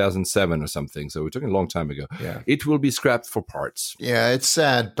in 2007 or something. So we're talking a long time ago. Yeah. It will be scrapped for parts. Yeah, it's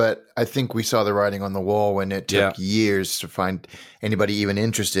sad, but I think we saw the writing on the wall when it took years to find anybody even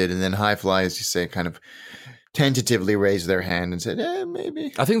interested. And then Hi-Fly, as you say, kind of tentatively raised their hand and said,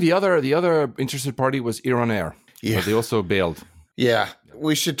 maybe. I think the other interested party was Iran Air. Yeah. But they also bailed. Yeah.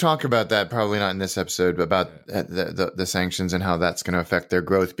 We should talk about that, probably not in this episode, but about the sanctions and how that's going to affect their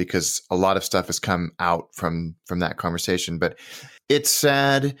growth, because a lot of stuff has come out from that conversation. But it's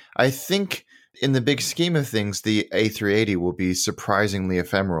sad. I think in the big scheme of things, the A380 will be surprisingly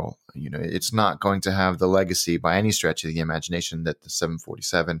ephemeral. It's not going to have the legacy by any stretch of the imagination that the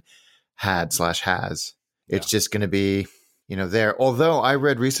 747 had/has. It's just going to be, there. Although I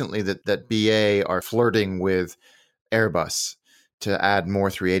read recently that BA are flirting with Airbus to add more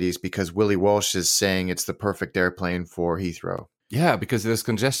 380s because Willie Walsh is saying it's the perfect airplane for Heathrow. Yeah, because there's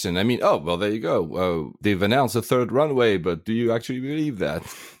congestion. I mean, there you go. They've announced a third runway, but do you actually believe that?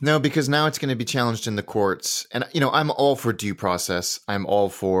 No, because now it's going to be challenged in the courts. And, I'm all for due process. I'm all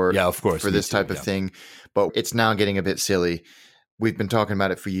for, of course, for this type of thing. But it's now getting a bit silly. We've been talking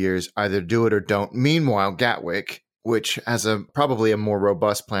about it for years. Either do it or don't. Meanwhile, Gatwick, which has probably a more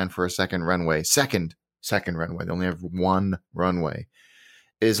robust plan for a second runway, second runway, they only have one runway,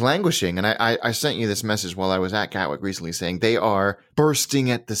 is languishing. And I sent you this message while I was at Gatwick recently saying they are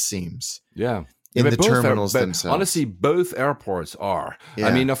bursting at the seams. Yeah. In the terminals themselves. Honestly, both airports are. Yeah.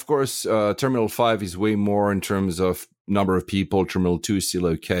 I mean, of course, Terminal 5 is way more in terms of number of people. Terminal 2 is still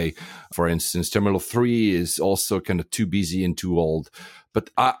okay. For instance, Terminal 3 is also kind of too busy and too old. But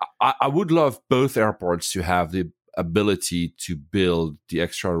I would love both airports to have the ability to build the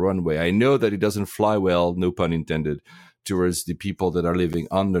extra runway. I know that it doesn't fly well, no pun intended, towards the people that are living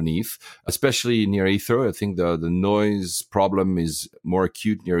underneath, especially near Heathrow. I think the noise problem is more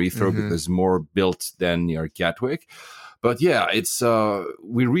acute near Heathrow because more built than near Gatwick. But yeah, it's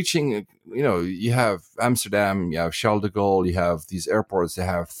we're reaching, you have Amsterdam, you have Charles de Gaulle, you have these airports that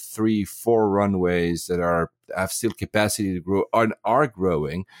have 3-4 runways that have still capacity to grow and are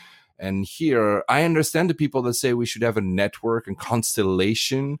growing. And here, I understand the people that say we should have a network and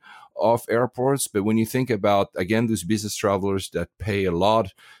constellation of airports. But when you think about, again, those business travelers that pay a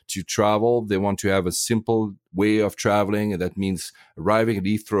lot to travel, they want to have a simple way of traveling. And that means arriving at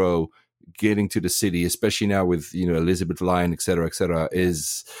Heathrow, getting to the city, especially now with, Elizabeth Line, et cetera,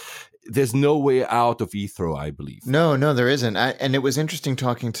 there's no way out of Heathrow, I believe. No, there isn't. And it was interesting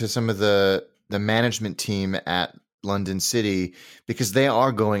talking to some of the management team at London City, because they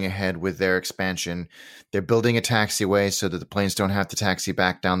are going ahead with their expansion. They're building a taxiway so that the planes don't have to taxi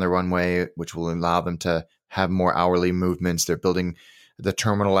back down the runway, which will allow them to have more hourly movements. They're building the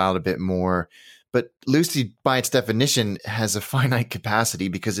terminal out a bit more. But Lucy, by its definition, has a finite capacity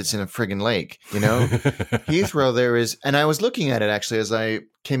because it's in a friggin' lake, Heathrow, there is, and I was looking at it actually as I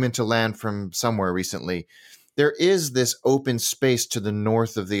came into land from somewhere recently. There is this open space to the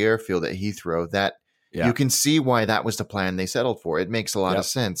north of the airfield at Heathrow that you can see why that was the plan they settled for. It makes a lot of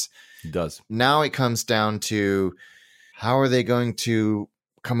sense. It does. Now it comes down to how are they going to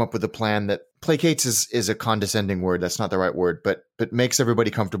come up with a plan that placates is a condescending word. That's not the right word, but makes everybody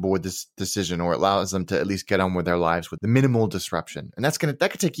comfortable with this decision, or allows them to at least get on with their lives with the minimal disruption. And that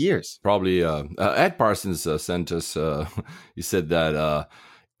could take years. Probably Ed Parsons sent us, he said that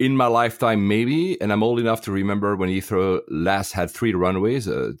in my lifetime, maybe, and I'm old enough to remember when Heathrow last had 3 runways.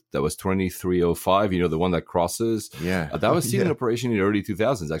 That was 2305, the one that crosses. Yeah. That was still in operation in the early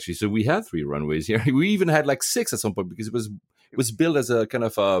 2000s, actually. So we had 3 runways here. We even had like 6 at some point because it was built as a kind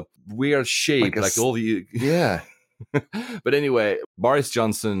of a weird shape, like all the... Yeah. But anyway, Boris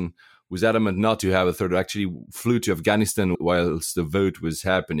Johnson was adamant not to have a third, actually flew to Afghanistan whilst the vote was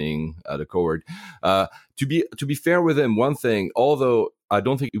happening at a court. To be fair with him, one thing, although I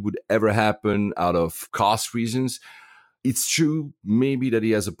don't think it would ever happen out of cost reasons, it's true maybe that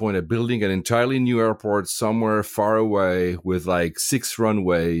he has a point at building an entirely new airport somewhere far away with like 6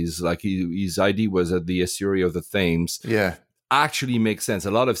 runways, like his idea was at the estuary of the Thames. Yeah. Actually makes sense.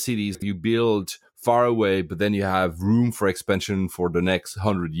 A lot of cities, you build far away, but then you have room for expansion for the next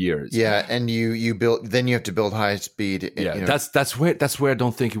 100 years. Yeah, and you build, then you have to build high speed. Yeah, that's where I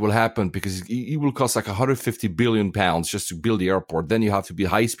don't think it will happen, because it will cost like 150 billion pounds just to build the airport. Then you have to build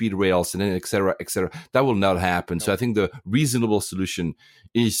high speed rails, and then et cetera, et cetera. That will not happen. So I think the reasonable solution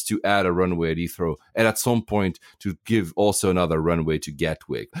is to add a runway at Heathrow, and at some point to give also another runway to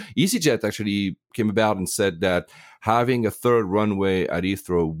Gatwick. EasyJet actually came about and said that having a third runway at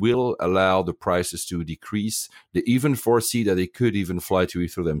Heathrow will allow the prices to decrease. They even foresee that they could even fly to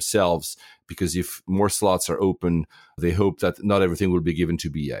Heathrow themselves, because if more slots are open, they hope that not everything will be given to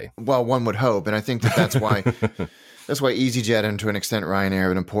BA. Well, one would hope, and I think that's why that's why EasyJet and to an extent Ryanair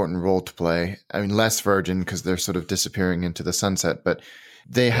have an important role to play. I mean, less Virgin because they're sort of disappearing into the sunset, but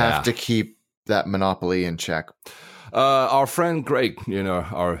they have to keep that monopoly in check. Our friend Greg,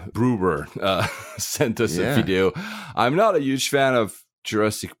 our brewer, sent us a video. I'm not a huge fan of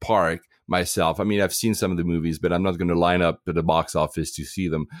Jurassic Park myself. I mean, I've seen some of the movies, but I'm not going to line up to the box office to see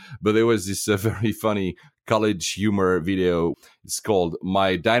them. But there was this very funny college humor video. It's called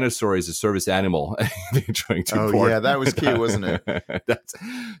 "My Dinosaur is a Service Animal." They're trying to yeah, that was cute, wasn't it? That's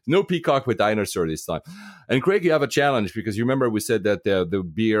no peacock with dinosaur this time. And Craig, you have a challenge, because you remember we said that the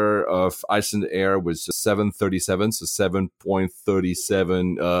beer of Iceland Air was 737, so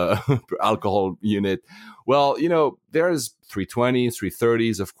 7.37 per alcohol unit. Well, there's 320,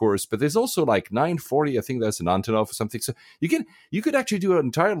 330s, of course, but there's also like 940. I think that's an Antonov or something. So you could actually do an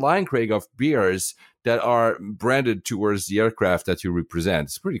entire line, Craig, of beers that are branded towards the aircraft that you represent.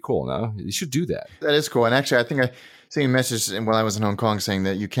 It's pretty cool, no? You should do that. That is cool. And actually, I think I sent a message while I was in Hong Kong saying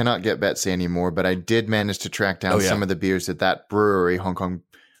that you cannot get Betsy anymore, but I did manage to track down some of the beers that brewery, Hong Kong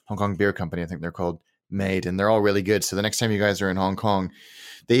Beer Company, I think they're called, made, and they're all really good. So the next time you guys are in Hong Kong,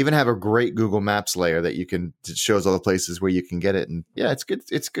 they even have a great Google Maps layer that it shows all the places where you can get it. And yeah, it's good.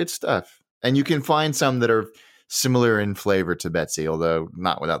 It's good stuff. And you can find some that are similar in flavor to Betsy, although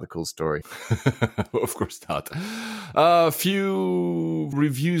not without the cool story. Of course not. A few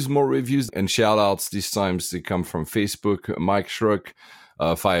more reviews and shout outs. These times they come from Facebook. Mike Schruck,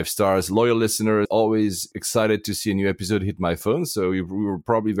 5 stars. Loyal listener, always excited to see a new episode hit my phone. So we were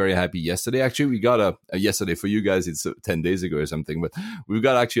probably very happy yesterday. Actually, we got yesterday for you guys, it's 10 days ago or something, but we've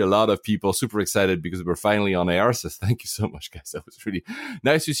got actually a lot of people super excited because we're finally on air. So thank you so much, guys. That was really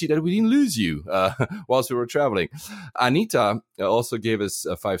nice to see that we didn't lose you whilst we were traveling. Anita also gave us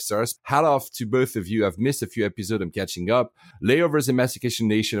 5 stars. Hat off to both of you. I've missed a few episodes. I'm catching up. Layovers and Mastication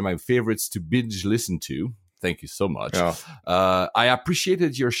Nation are my favorites to binge listen to. Thank you so much. Oh. I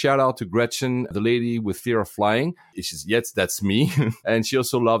appreciated your shout out to Gretchen, the lady with fear of flying. Yes, that's me. And she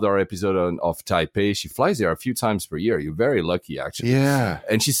also loved our episode of Taipei. She flies there a few times per year. You're very lucky, actually. Yeah.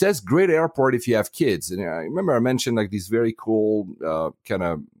 And she says, great airport if you have kids. And I remember I mentioned like these very cool kind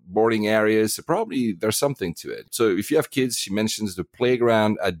of boarding areas. So probably there's something to it. So if you have kids, she mentions the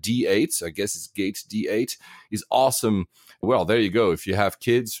playground at D8. I guess it's gate D8 is awesome. Well, there you go. If you have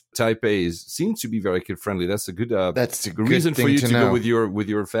kids, Taipei seems to be very kid friendly. That's a good. That's a good reason thing for you to to know. go with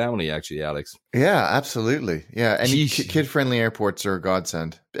your family, actually, Alex. Yeah, absolutely. Yeah, and kid friendly airports are a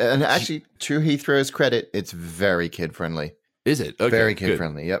godsend. And actually, to Heathrow's credit, it's very kid friendly. Is it? Okay, very kid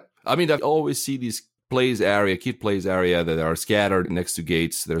friendly. Yep. I mean, I always see these kid plays area that are scattered next to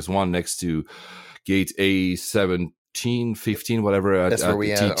gates. There's one next to gate A17, 15, whatever. That's where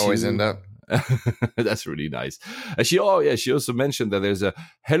we always end up. That's really nice. And she also mentioned that there's a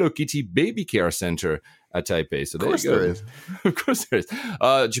Hello Kitty baby care center at Taipei. So there you go. There is. Of course there is.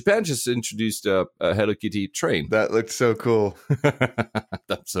 Japan just introduced a Hello Kitty train. That looked so cool.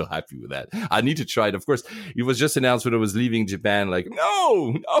 I'm so happy with that. I need to try it. Of course, it was just announced when I was leaving Japan. Like,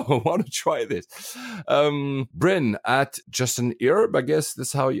 no, I want to try this. Bryn at Justin Erb, I guess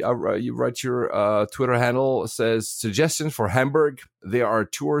that's how you write your Twitter handle, says, suggestions for Hamburg. There are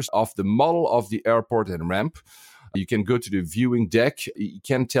tours of the model of the airport and ramp. You can go to the viewing deck. You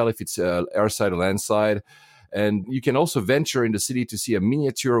can't tell if it's airside or landside. And you can also venture in the city to see a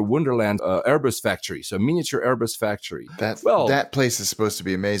miniature Wonderland Airbus factory. So a miniature Airbus factory. That place is supposed to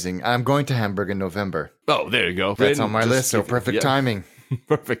be amazing. I'm going to Hamburg in November. Oh, there you go. That's on my list, so perfect timing.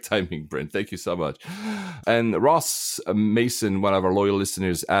 Perfect timing, Brent. Thank you so much. And Ross Mason, one of our loyal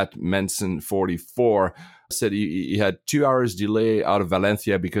listeners at Manson44, said he had 2 hours delay out of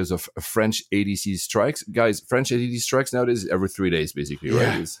Valencia because of French ADC strikes. Guys, French ADC strikes nowadays every 3 days, basically,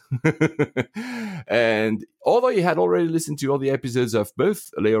 right? And although he had already listened to all the episodes of both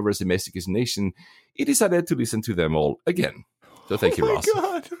Layovers and Mexico's Nation, he decided to listen to them all again. So thank you, Ross. Oh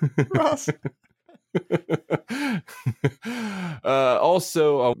my God, Ross.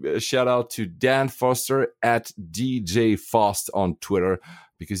 Also, a shout out to Dan Foster at DJ Fost on Twitter,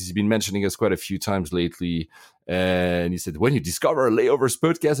 because he's been mentioning us quite a few times lately. And he said, when you discover a Layovers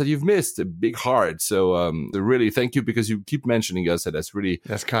podcast that you've missed, a big heart. So really, thank you, because you keep mentioning us. And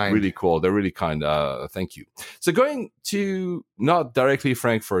that's kind. Really cool. They're really kind. Thank you. So going to not directly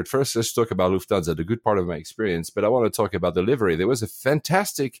Frankfurt, first let's talk about Lufthansa, the good part of my experience. But I want to talk about the livery. There was a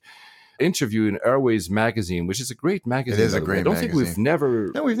fantastic interview in Airways magazine, which is a great magazine. It is a great magazine. I don't think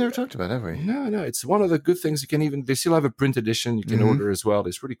we've never talked about it, have we? No, it's one of the good things. They still have a print edition you can order as well.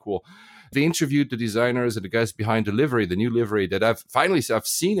 It's really cool. They interviewed the designers and the guys behind the livery, the new livery that I've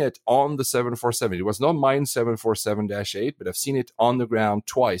seen it on the 747. It was not mine 747-8, but I've seen it on the ground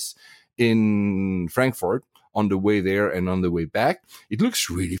twice in Frankfurt, on the way there and on the way back. It looks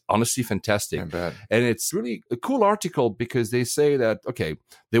really, honestly, fantastic. And it's really a cool article, because they say that, okay,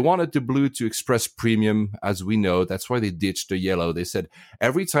 they wanted the blue to express premium, as we know. That's why they ditched the yellow. They said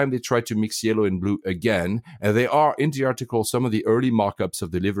every time they tried to mix yellow and blue again, and they are in the article, some of the early mock-ups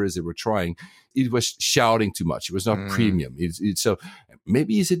of the liveries they were trying, it was shouting too much. It was not premium. So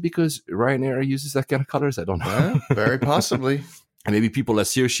maybe is it because Ryanair uses that kind of colors? I don't know. Very possibly. And maybe people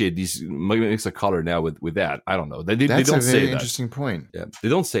associate these mix of color now with that. I don't know. They don't say that. That's a very interesting point. Yeah, they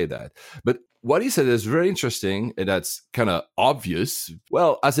don't say that. But what he said is very interesting, and that's kind of obvious.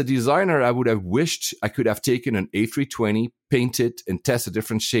 Well, as a designer, I would have wished I could have taken an A320, painted, and tested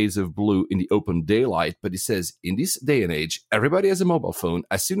different shades of blue in the open daylight. But he says, in this day and age, everybody has a mobile phone.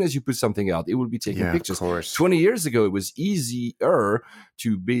 As soon as you put something out, it will be taking pictures. Of course. 20 years ago, it was easier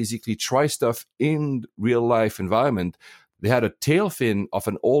to basically try stuff in real life environment. They had a tail fin of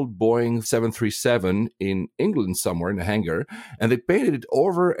an old Boeing 737 in England somewhere in a hangar, and they painted it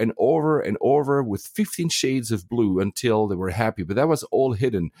over and over and over with 15 shades of blue until they were happy. But that was all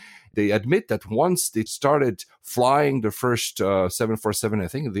hidden. They admit that once they started flying the first 747, I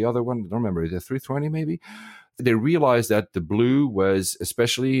think the other one, I don't remember, the 320 maybe, they realized that the blue was,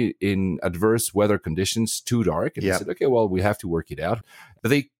 especially in adverse weather conditions, too dark. And they said, okay, well, we have to work it out. But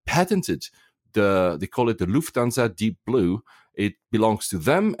they patented they call it the Lufthansa Deep Blue. It belongs to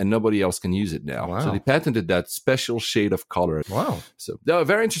them, and nobody else can use it now. Wow. So they patented that special shade of color. Wow. So a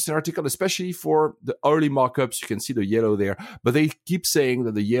very interesting article, especially for the early mock-ups. You can see the yellow there, but they keep saying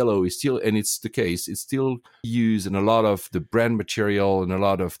that the yellow is still, and it's the case, it's still used in a lot of the brand material and a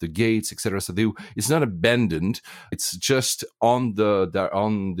lot of the gates, etc. So it's not abandoned. It's just on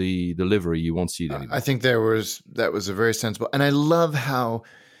the livery. You won't see it anymore. I think that was a very sensible, and I love how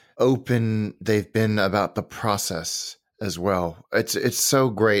open they've been about the process as well. It's so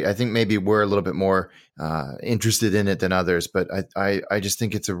great. I think maybe we're a little bit more interested in it than others, but I just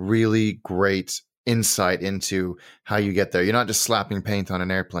think it's a really great insight into how you get there. You're not just slapping paint on an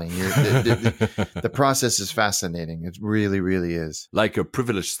airplane. The process is fascinating. It really, really is. Like a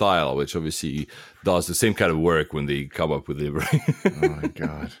Privileged Style, which obviously does the same kind of work when they come up with livery. Oh my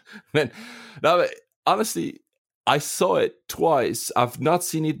God. Man, now, honestly, I saw it twice. I've not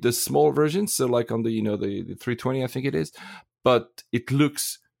seen it the small version, so like on the the 320, I think it is, but it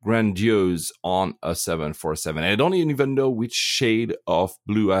looks grandiose on a 747. I don't even know which shade of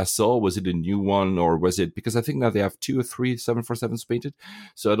blue I saw. Was it a new one, or was it, because I think now they have 2 or 3 747s painted,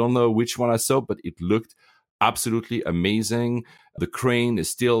 so I don't know which one I saw, but it looked absolutely amazing. The crane is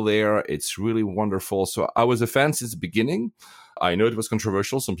still there. It's really wonderful. So I was a fan since the beginning. I know it was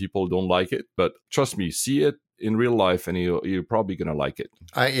controversial. Some people don't like it, but trust me, see it in real life and you're probably going to like it.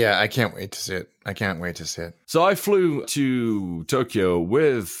 I can't wait to see it. So I flew to Tokyo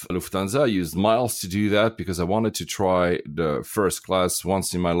with Lufthansa. I used miles to do that because I wanted to try the first class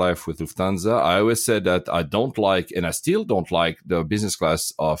once in my life with Lufthansa. I always said that I don't like, and I still don't like, the business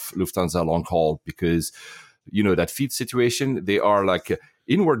class of Lufthansa long haul because, that feet situation, they are like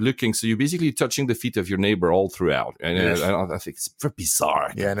inward looking. So you're basically touching the feet of your neighbor all throughout. And yes. I think it's very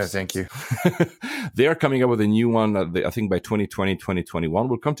bizarre. Yeah, no, thank you. They are coming up with a new one, I think by 2020, 2021.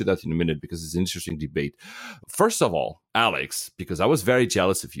 We'll come to that in a minute because it's an interesting debate. First of all, Alex, because I was very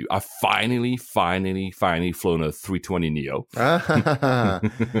jealous of you, I finally flown a 320 Neo.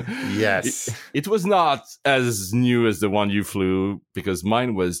 Yes. It was not as new as the one you flew, because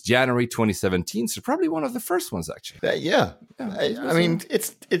mine was January 2017, so probably one of the first ones, actually. I mean,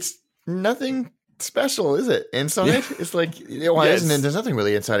 it's nothing special, is it? Inside, it's like, why isn't it? There's nothing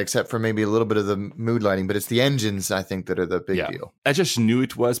really inside except for maybe a little bit of the mood lighting, but it's the engines, I think, that are the big deal. I just knew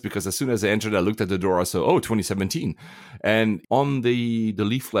it was, because as soon as I entered, I looked at the door, I saw, 2017, and on the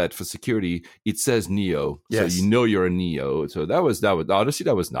leaflet for security, it says Neo, so you know you're a Neo. So that was honestly,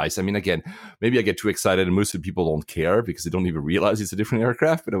 that was nice. I mean, again, maybe I get too excited, and most of the people don't care because they don't even realize it's a different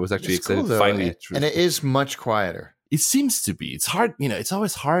aircraft. But I was actually excited cool, finally, and it is much quieter. It seems to be. It's hard, it's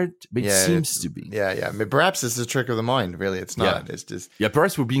always hard, but it seems to be. Yeah. I mean, perhaps it's a trick of the mind. Really, it's not. It's just. Yeah,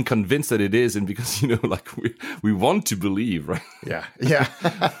 perhaps we're being convinced that it is, and because, like we want to believe, right? Yeah.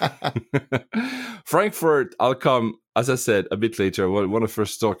 Frankfurt, I'll come, as I said, a bit later. I want to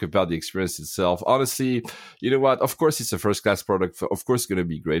first talk about the experience itself. Honestly, you know what? Of course, it's a first-class product. Of course, it's going to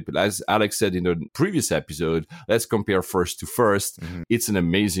be great. But as Alex said in the previous episode, let's compare first to first. Mm-hmm. It's an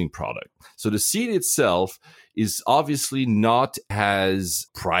amazing product. So the seat itself is obviously not as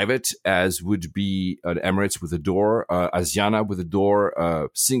private as would be an Emirates with a door, Asiana with a door,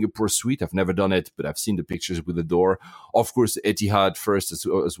 Singapore suite. I've never done it, but I've seen the pictures with a door. Of course, Etihad first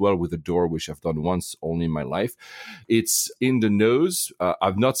as well with a door, which I've done once only in my life. It's in the nose.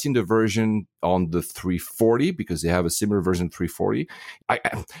 I've not seen the version on the 340 because they have a similar version 340.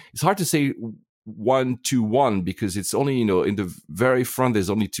 It's hard to say 1-to-1 because it's only, in the very front,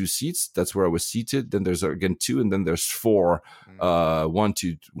 there's only 2 seats. That's where I was seated. Then there's again 2, and then there's 4,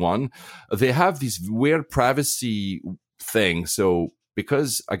 1-to-1. They have this weird privacy thing. So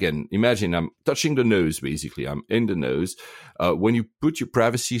because, again, imagine I'm touching the nose, basically. I'm in the nose. When you put your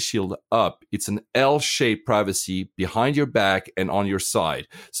privacy shield up, it's an L-shaped privacy behind your back and on your side.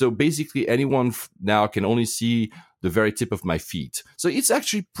 So basically anyone now can only see the very tip of my feet. So it's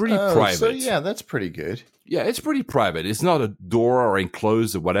actually pretty private. So yeah, that's pretty good. Yeah, it's pretty private. It's not a door or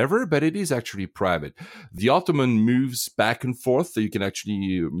enclosed or whatever, but it is actually private. The ottoman moves back and forth, so you can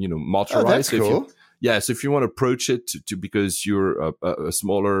actually, motorize. Oh, that's cool. So if you want to approach it to because you're a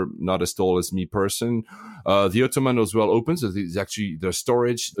smaller, not as tall as me person, the Ottoman as well opens. There's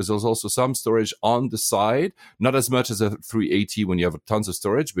storage. There's also some storage on the side, not as much as a 380 when you have tons of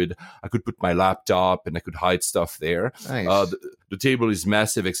storage, but I could put my laptop and I could hide stuff there. Nice. The table is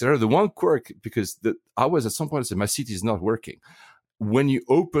massive, etc. The one quirk, because I was at some point, I said, my seat is not working. When you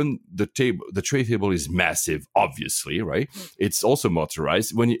open the table, the tray table is massive, obviously, right? It's also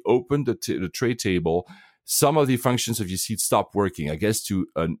motorized. When you open the tray table, some of the functions of your seat stop working, I guess, to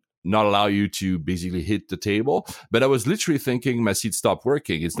not allow you to basically hit the table. But I was literally thinking my seat stopped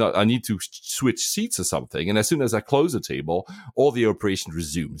working. It's not, I need to switch seats or something. And as soon as I close the table, all the operation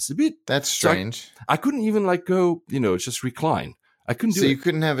resumes. A bit. That's strange. So I couldn't even go, just recline. I couldn't do it. So you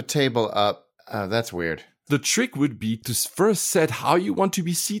couldn't have a table up. That's weird. The trick would be to first set how you want to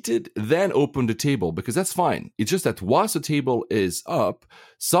be seated, then open the table, because that's fine. It's just that whilst the table is up,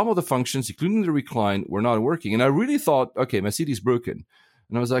 some of the functions, including the recline, were not working. And I really thought, okay, my seat is broken.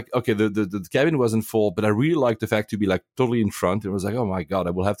 And I was like, okay, the cabin wasn't full, but I really liked the fact to be totally in front. And I was like, oh my God,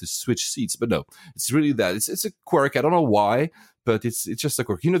 I will have to switch seats. But no, it's really that. It's a quirk. I don't know why, but it's just a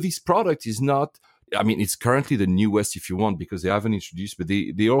quirk. This product is not... I mean, it's currently the newest, if you want, because they haven't introduced, but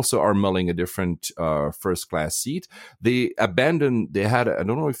they also are mulling a different first-class seat. They had, I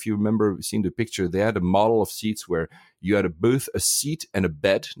don't know if you remember seeing the picture, they had a model of seats where you had both a seat and a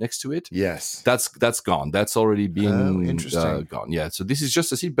bed next to it. Yes. That's gone. That's already been interesting. Gone. Yeah, so this is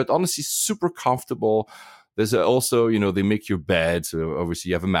just a seat, but honestly, super comfortable. There's also, they make your bed. So obviously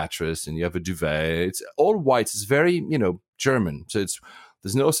you have a mattress and you have a duvet. It's all white. It's very, German. So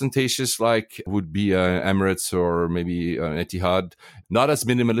there's no ostentatious like would be Emirates or maybe an Etihad. Not as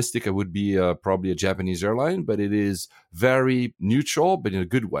minimalistic as would be probably a Japanese airline, but it is very neutral, but in a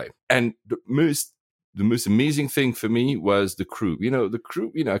good way. And the most amazing thing for me was the crew. The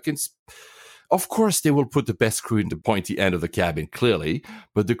crew, of course, they will put the best crew in the pointy end of the cabin, clearly,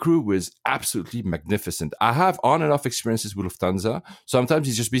 but the crew was absolutely magnificent. I have on and off experiences with Lufthansa. Sometimes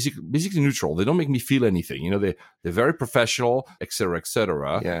it's just basically neutral. They don't make me feel anything. They're very professional, et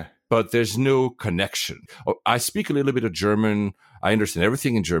cetera, Yeah. but there's no connection. I speak a little bit of German. I understand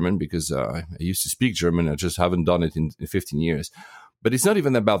everything in German because I used to speak German. I just haven't done it in 15 years. But it's not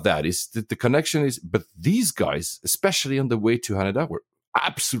even about that. It's the connection is, but these guys, especially on the way to Haneda, were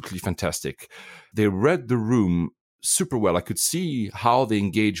absolutely fantastic. They read the room super well. I could see how they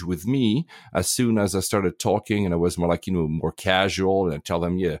engage with me as soon as I started talking, and I was more like, more casual, and I tell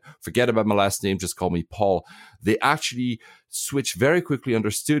them, yeah, forget about my last name, just call me Paul. They actually switched very quickly,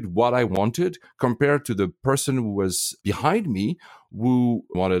 understood what I wanted, compared to the person who was behind me, who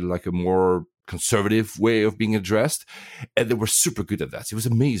wanted like a more conservative way of being addressed. And they were super good at that. It was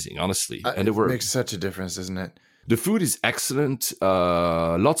amazing, honestly. And it makes such a difference, doesn't it? The food is excellent.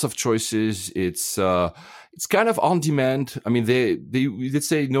 Lots of choices. It's kind of on demand. I mean, they did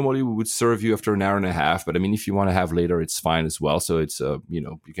say normally we would serve you after an hour and a half, but I mean, if you want to have later, it's fine as well. So it's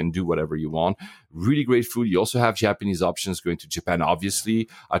you can do whatever you want. Really great food. You also have Japanese options going to Japan. Obviously,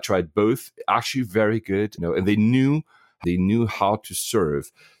 I tried both. Actually, very good. And they knew how to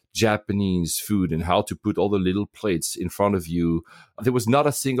serve Japanese food and how to put all the little plates in front of you. There was not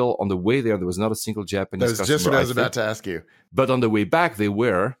a single, on the way there was not a single Japanese customer. That's just what I was about to ask you. But on the way back, they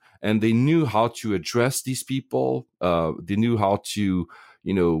were, and they knew how to address these people. They knew how to,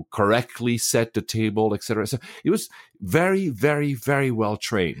 correctly set the table, etc. So it was very, very, very well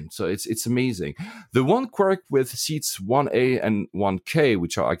trained. So it's amazing. The one quirk with seats 1A and 1K,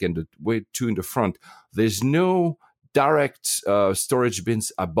 which are, again, the way two in the front, there's no direct storage bins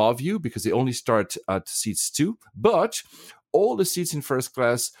above you because they only start at seats 2. But all the seats in first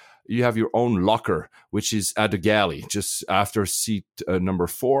class, you have your own locker, which is at the galley, just after seat number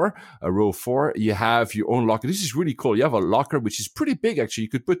 4, row 4. You have your own locker. This is really cool. You have a locker which is pretty big, actually. You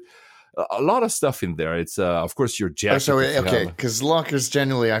could put a lot of stuff in there. It's of course your jacket. Okay, because lockers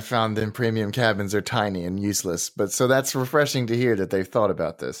generally I found in premium cabins are tiny and useless. But so that's refreshing to hear that they've thought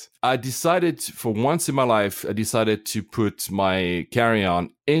about this. I decided for once in my life, to put my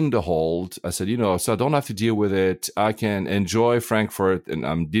carry-on in the hold. I said, so I don't have to deal with it. I can enjoy Frankfurt, and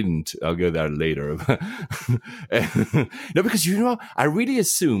I didn't. I'll go there later. No, because I really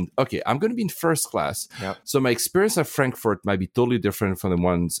assumed, okay, I'm going to be in first class. Yep. So my experience at Frankfurt might be totally different from the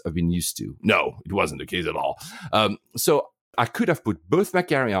ones I've been used to. No, it wasn't the case at all. So I could have put both my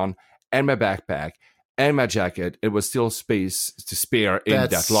carry-on and my backpack and my jacket. It was still space to spare in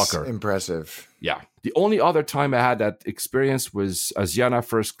that locker. Impressive. Yeah. The only other time I had that experience was Asiana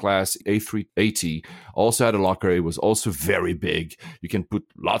first class A380. Also had a locker. It was also very big. You can put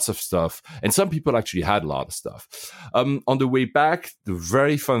lots of stuff. And some people actually had a lot of stuff. On the way back, the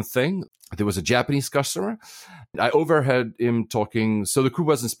very fun thing, there was a Japanese customer. I overheard him talking. So the crew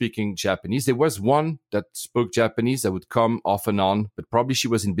wasn't speaking Japanese. There was one that spoke Japanese that would come off and on, but probably she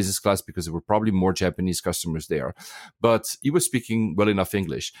was in business class because there were probably more Japanese customers there. But he was speaking well enough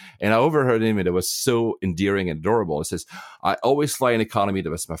English. And I overheard him, and it was so endearing and adorable. It says, I always fly in economy.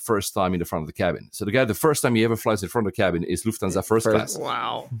 That was my first time in the front of the cabin. So the first time he ever flies in front of the cabin is Lufthansa first class.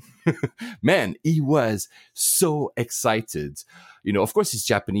 Wow. Man, he was so excited. Of course he's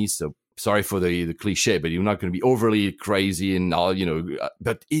Japanese, so sorry for the cliche, but you're not going to be overly crazy and all,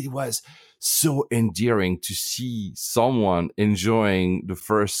 but it was so endearing to see someone enjoying the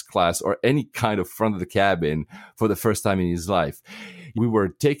first class or any kind of front of the cabin for the first time in his life. We were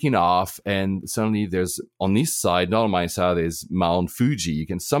taking off, and suddenly there's, on this side, not on my side, is Mount Fuji. You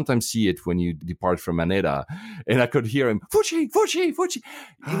can sometimes see it when you depart from Haneda. And I could hear him, Fuji, Fuji, Fuji.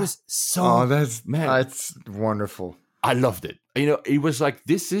 It was so, that's wonderful. I loved it. It was like,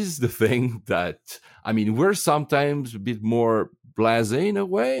 this is the thing that, we're sometimes a bit more blasé in a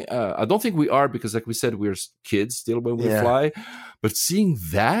way. I don't think we are, because like we said, we're kids still when we fly. But seeing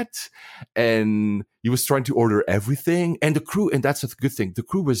that, and he was trying to order everything, and the crew, and that's a good thing, the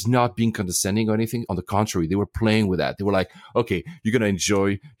crew was not being condescending or anything. On the contrary, they were playing with that. They were like, okay, you're going to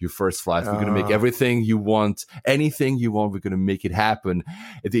enjoy your first flight. We're going to make everything you want, anything you want, we're going to make it happen.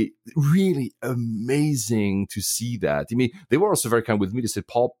 They really amazing to see that. They were also very kind with me. They said,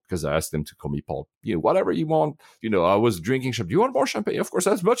 Paul, because I asked them to call me Paul, whatever you want. I was drinking champagne. Do you want more champagne? Of course,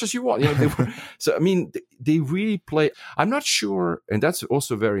 as much as you want. They were, so, they really play. I'm not sure. And that's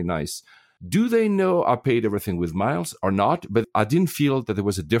also very nice. Do they know I paid everything with miles or not? But I didn't feel that there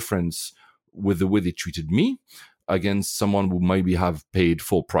was a difference with the way they treated me against someone who maybe have paid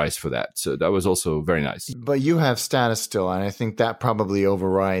full price for that. So that was also very nice. But you have status still, and I think that probably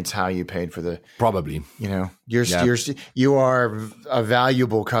overrides how you paid for the... Probably. You are a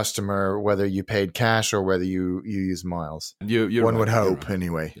valuable customer, whether you paid cash or whether you use miles. One would hope,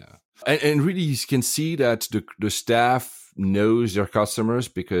 anyway. Yeah. And really, you can see that the staff knows their customers,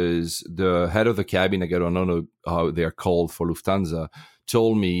 because the head of the cabin, I don't know how they're called for Lufthansa,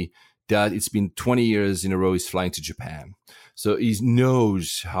 told me that it's been 20 years in a row he's flying to Japan. So he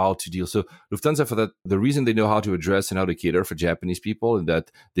knows how to deal. So Lufthansa, for that, the reason they know how to address and how to cater for Japanese people is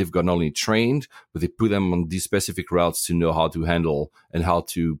that they've got not only trained, but they put them on these specific routes to know how to handle and how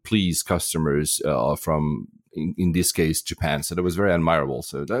to please customers from in this case, Japan. So that was very admirable.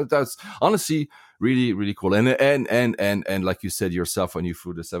 So that's honestly really, really cool. And like you said yourself, when you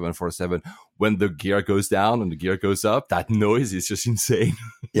flew the 747, when the gear goes down and the gear goes up, that noise is just insane.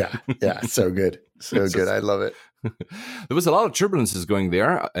 Yeah. So good. So good. I love it. There was a lot of turbulences going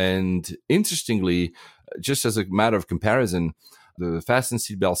there. And interestingly, just as a matter of comparison, the fasten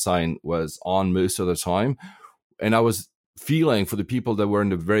seatbelt sign was on most of the time. And I was feeling for the people that were in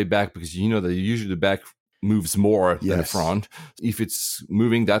the very back, because you know that usually the back moves more than the front. If it's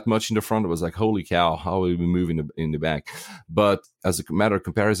moving that much in the front, it was like, holy cow, how will we move in the back? But as a matter of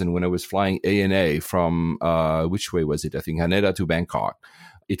comparison, when I was flying ANA from, which way was it? I think Haneda to Bangkok,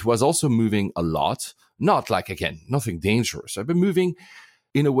 it was also moving a lot. Not like, again, nothing dangerous. I've been moving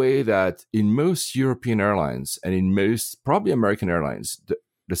in a way that in most European airlines and in most probably American airlines,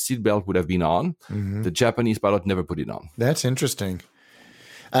 the seatbelt would have been on. Mm-hmm. The Japanese pilot never put it on. That's interesting.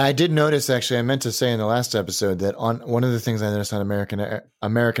 I did notice, actually, I meant to say in the last episode that on one of the things I noticed on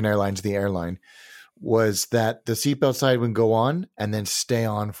American Airlines, the airline, was that the seatbelt sign would go on and then stay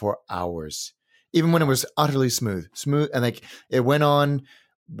on for hours, even when it was utterly smooth, and like it went on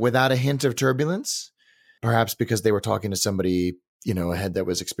without a hint of turbulence, perhaps because they were talking to somebody, you know, ahead that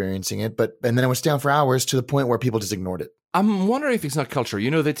was experiencing it. And then it would stay on for hours to the point where people just ignored it. I'm wondering if it's not culture. You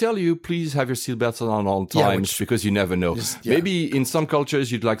know, they tell you, please have your seatbelts on all times because you never know. Maybe in some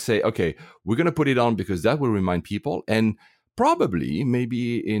cultures, you'd like say, okay, we're going to put it on because that will remind people. And probably,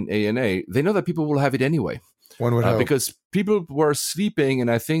 maybe in ANA, they know that people will have it anyway. One would hope. Because people were sleeping,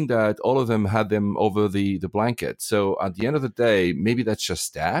 and I think that all of them had them over the blanket. So at the end of the day, maybe that's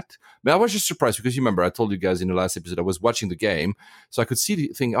just that. But I was just surprised because you remember I told you guys in the last episode I was watching the game, so I could see the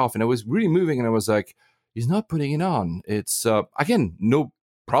thing off, and I was really moving, and I was like, he's not putting it on. It's again, no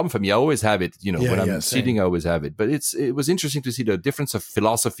problem for me. I always have it. You know, when I'm seating, I always have it. But it was interesting to see the difference of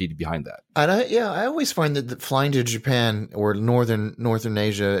philosophy behind that. And I always find that flying to Japan or northern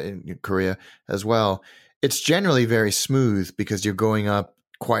Asia, in Korea as well, it's generally very smooth because you're going up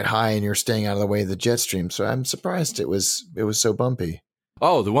quite high and you're staying out of the way of the jet stream. So I'm surprised it was so bumpy.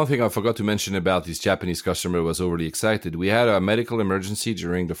 Oh, the one thing I forgot to mention about this Japanese customer was overly excited. We had a medical emergency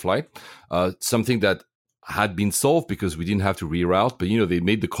during the flight, something that had been solved because we didn't have to reroute. But, you know, they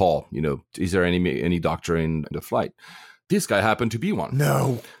made the call, you know, is there any doctor in the flight? This guy happened to be one.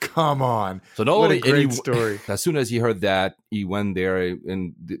 No, come on. So not what only a great story. As soon as he heard that, he went there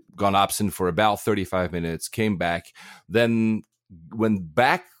and gone absent for about 35 minutes, came back, then went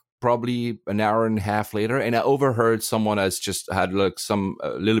back probably an hour and a half later, and I overheard someone has just had like a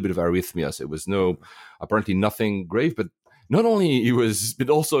little bit of arrhythmias. It was apparently nothing grave, but not only he was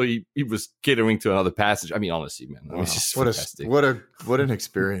catering to another passenger. I mean, honestly, man, wow. It was just fantastic. What an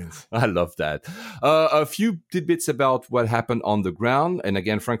experience. I love that. A few tidbits about what happened on the ground, and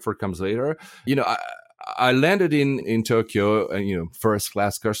again, Frankfurt comes later. You know, I landed in Tokyo, and you know, first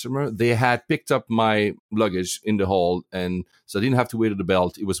class customer. They had picked up my luggage in the hall, and so I didn't have to wait at the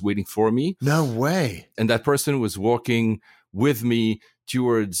belt. It was waiting for me. No way. And that person was walking with me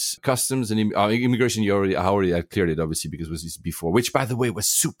towards customs and immigration. I already cleared it, obviously, because it was before, which, by the way, was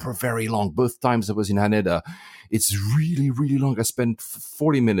super very long. Both times I was in Haneda, it's really, really long. I spent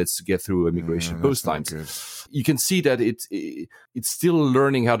 40 minutes to get through immigration, both times. Good. You can see that it's still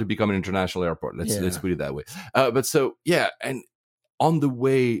learning how to become an international airport. Let's put it that way. And on the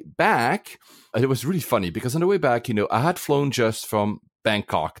way back, it was really funny because on the way back, you know, I had flown just from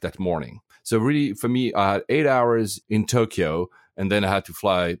Bangkok that morning. So really, for me, I had 8 hours in Tokyo, and then I had to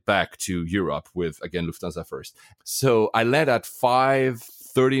fly back to Europe with, again, Lufthansa first. So I landed at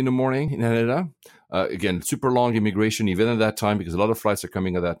 5:30 in the morning in Haneda. Again, super long immigration, even at that time, because a lot of flights are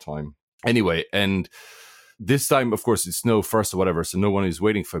coming at that time. Anyway, and this time, of course, it's snow first or whatever, so no one is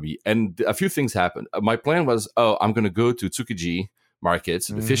waiting for me. And a few things happened. My plan was, I'm going to go to Tsukiji market,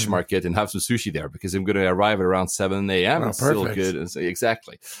 the fish market, and have some sushi there, because I'm going to arrive at around 7 a.m. It's still good. And so,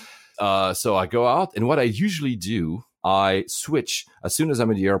 exactly. So I go out, and what I usually do, I switch as soon as I'm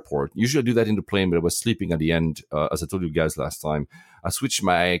at the airport. Usually I do that in the plane, but I was sleeping at the end, as I told you guys last time. I switched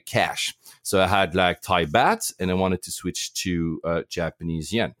my cash. So I had like Thai baht, and I wanted to switch to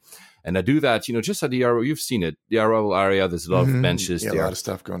Japanese yen. And I do that, you know, just at the arrival. You've seen it, the arrival area. There's a lot of benches there. A lot of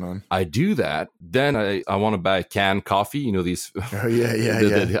stuff going on. I do that. Then I want to buy canned coffee. You know, these. Oh,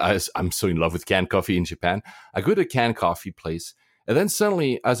 yeah. I'm so in love with canned coffee in Japan. I go to a canned coffee place. And then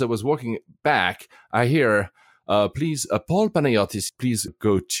suddenly, as I was walking back, I hear, please, Paul Panayotis, please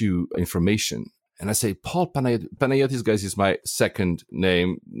go to information. And I say, Paul Panayotis, guys, is my second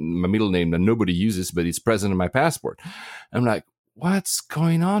name, my middle name that nobody uses, but it's present in my passport. I'm like, what's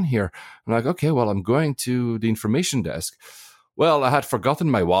going on here? I'm like, okay, well, I'm going to the information desk. Well, I had forgotten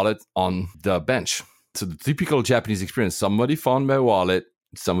my wallet on the bench. So the typical Japanese experience, somebody found my wallet,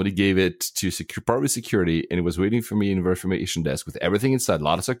 somebody gave it to private security, and it was waiting for me in the information desk with everything inside,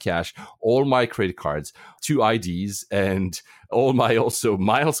 lots of cash, all my credit cards, 2 IDs, and all my also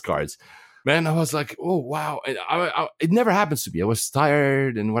miles cards. Man, I was like, oh, wow. And it never happens to me. I was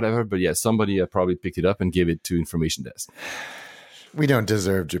tired and whatever. But yeah, somebody probably picked it up and gave it to information desk. We don't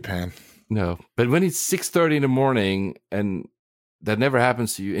deserve Japan. No. But when it's 6:30 in the morning and that never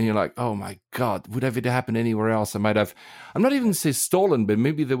happens to you, and you're like, oh my God, would have it happened anywhere else? I might have, I'm not even going to say stolen, but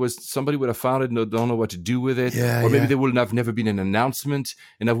maybe there was somebody would have found it and don't know what to do with it. Yeah, or maybe there would have never been an announcement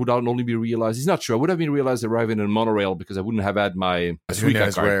and I would only be realized. It's not true. I would have been realized arriving in a monorail because I wouldn't have had my Who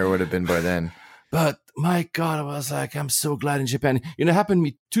knows where it would have been by then. But my God, I was like, I'm so glad in Japan. You know, it happened to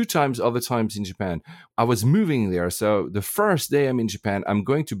me 2 times, other times in Japan. I was moving there. So the first day I'm in Japan, I'm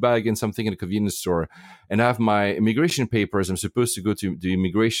going to buy again something in a convenience store and I have my immigration papers. I'm supposed to go to the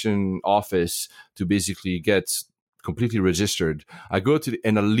immigration office to basically get completely registered. I go to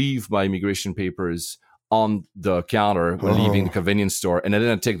and I leave my immigration papers on the counter when leaving the convenience store. And then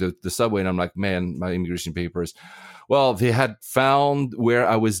I take the subway and I'm like, man, my immigration papers. Well, they had found where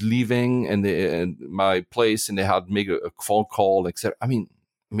I was leaving and my place, and they had made a phone call, etc. I mean,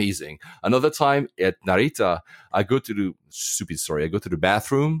 amazing. Another time at Narita, I go to the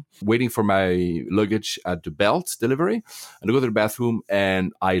bathroom, waiting for my luggage at the belt delivery. And I go to the bathroom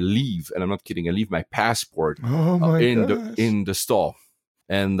and I leave, and I'm not kidding, I leave my passport in the stall.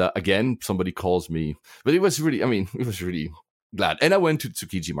 And again, somebody calls me. But it was really glad. And I went to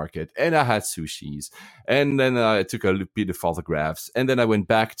Tsukiji Market and I had sushis. And then I took a bit of photographs. And then I went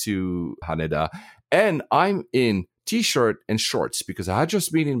back to Haneda. And I'm in t-shirt and shorts because I had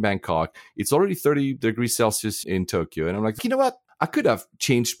just been in Bangkok. It's already 30 degrees Celsius in Tokyo. And I'm like, you know what? I could have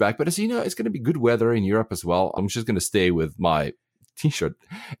changed back. But I said, it's going to be good weather in Europe as well. I'm just going to stay with my t-shirt.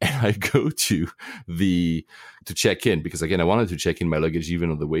 And I go to check in because, again, I wanted to check in my luggage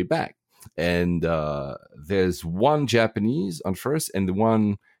even on the way back. And there's one Japanese on first and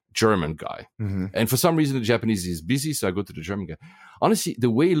one German guy. Mm-hmm. And for some reason, the Japanese is busy, so I go to the German guy. Honestly,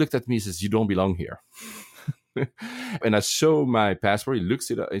 the way he looked at me, he says, you don't belong here. And I show my passport. He looks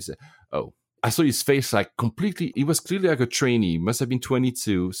it up. He said, oh. I saw his face like completely, he was clearly like a trainee, must have been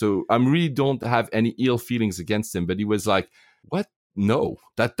 22. So I really don't have any ill feelings against him. But he was like, what? No,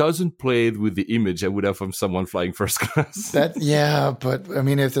 that doesn't play with the image I would have from someone flying first class. But I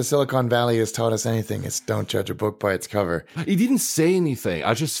mean, if the Silicon Valley has taught us anything, it's don't judge a book by its cover. He didn't say anything.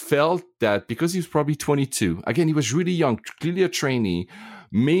 I just felt that because he was probably 22, again, he was really young, clearly a trainee.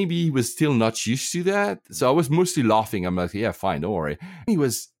 Maybe he was still not used to that. So I was mostly laughing. I'm like, yeah, fine, don't worry. He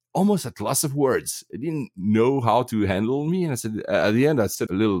was almost at loss of words. He didn't know how to handle me. And I said, at the end, I said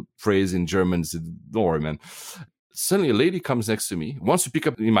a little phrase in German, said, don't worry, man. Suddenly a lady comes next to me, wants to pick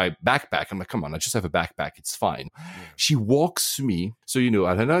up in my backpack. I'm like, come on, I just have a backpack. It's fine. Yeah. She walks me. So,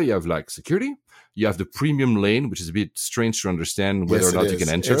 I don't know, you have like security. You have the premium lane, which is a bit strange to understand whether or not you can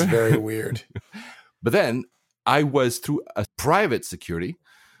enter. It's very weird. But then I was through a private security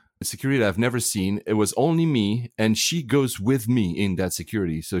that I've never seen. It was only me, and she goes with me in that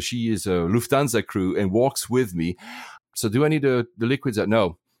security. So she is a Lufthansa crew and walks with me. So do I need the liquids?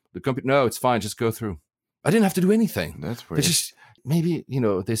 No. The company? No, it's fine. Just go through. I didn't have to do anything. That's weird. Maybe,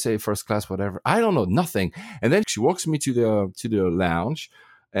 they say first class, whatever. I don't know, nothing. And then she walks me to the lounge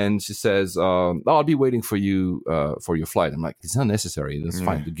and she says, I'll be waiting for you for your flight. I'm like, it's not necessary. That's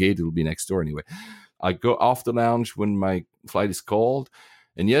fine. The gate will be next door anyway. I go off the lounge when my flight is called.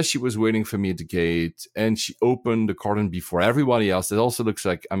 And yes, she was waiting for me at the gate. And she opened the carton before everybody else. It also looks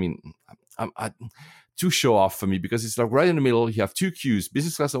like, I'm too show off for me because it's like right in the middle. You have 2 queues,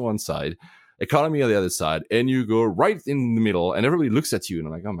 business class on one side, economy on the other side, and you go right in the middle and everybody looks at you and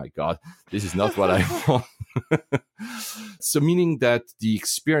I'm like, oh my God, this is not what I want. So meaning that the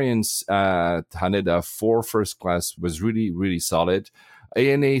experience at Haneda for first class was really, really solid.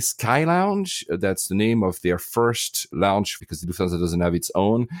 ANA Sky Lounge, that's the name of their first lounge because Lufthansa doesn't have its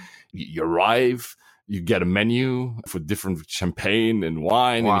own. You arrive, you get a menu for different champagne and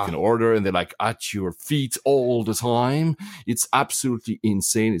wine, and you can order, and they're like at your feet all the time. It's absolutely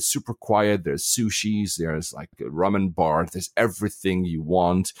insane. It's super quiet. There's sushis. There's like a ramen bar. There's everything you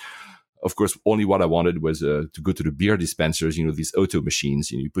want. Of course, only what I wanted was to go to the beer dispensers, these auto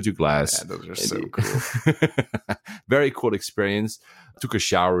machines. You put your glass. Yeah, those are so cool. Very cool experience. Took a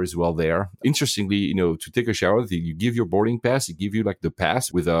shower as well there. Interestingly, to take a shower, you give your boarding pass. They give you like the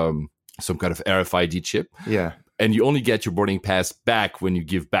pass with some kind of RFID chip. Yeah. And you only get your boarding pass back when you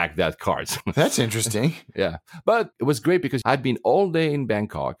give back that card. That's interesting. Yeah. But it was great because I'd been all day in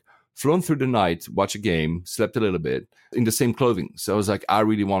Bangkok, flown through the night, watch a game, slept a little bit in the same clothing. So I was like, I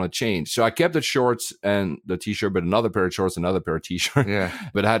really want to change. So I kept the shorts and the t-shirt, but another pair of shorts, another pair of t-shirt. Yeah.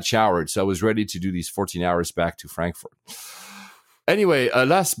 But I had showered. So I was ready to do these 14 hours back to Frankfurt. Anyway,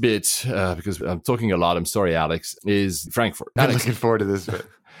 last bit, because I'm talking a lot, I'm sorry, Alex, is Frankfurt. I'm Alex, looking forward to this bit.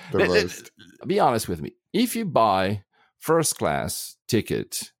 The roast. be honest with me. If you buy first class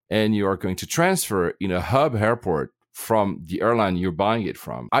ticket and you are going to transfer in a hub airport from the airline you're buying it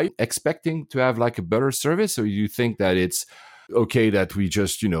from, are you expecting to have like a better service, or you think that it's okay that we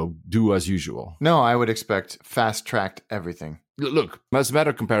just, do as usual? No, I would expect fast-tracked everything. Look, as a matter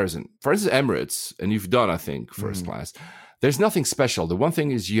of comparison, for instance, Emirates, and you've done, I think, first class, there's nothing special. The one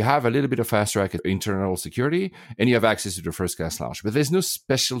thing is you have a little bit of fast track internal security and you have access to the first class lounge, but there's no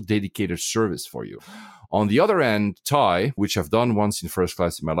special dedicated service for you. On the other end, Thai, which I've done once in first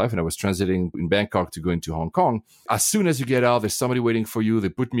class in my life, and I was transiting in Bangkok to go into Hong Kong. As soon as you get out, there's somebody waiting for you. They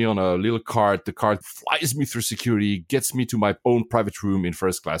put me on a little cart. The cart flies me through security, gets me to my own private room in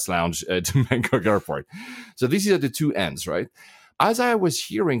first class lounge to Bangkok airport. So these are the two ends, right? As I was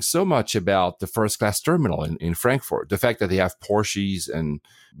hearing so much about the first class terminal in Frankfurt, the fact that they have Porsches and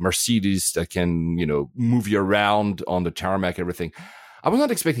Mercedes that can, move you around on the tarmac, everything, I was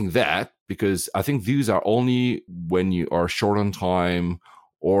not expecting that, because I think these are only when you are short on time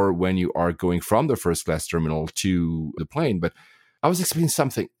or when you are going from the first class terminal to the plane. But I was expecting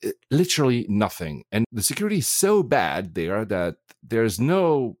something, literally nothing. And the security is so bad there that there's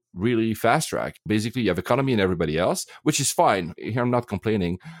no really fast track. Basically, you have economy and everybody else, which is fine. Here, I'm not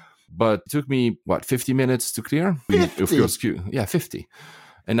complaining. But it took me, 50 minutes to clear? 50? Of course, 50.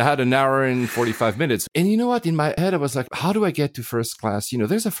 And I had an hour and 45 minutes. And you know what? In my head, I was like, how do I get to first class?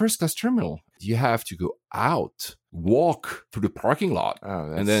 There's a first class terminal. You have to go out, walk through the parking lot,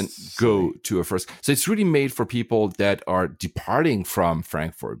 and then go to a first. So it's really made for people that are departing from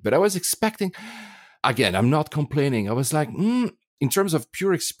Frankfurt. But I was expecting, again, I'm not complaining. I was like, in terms of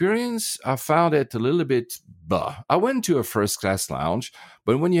pure experience, I found it a little bit I went to a first class lounge,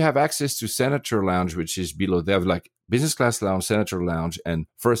 but when you have access to Senator Lounge, which is below, they have like business class lounge, Senator Lounge, and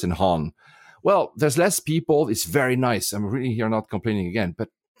first and Han. Well, there's less people. It's very nice. I'm really here not complaining again, but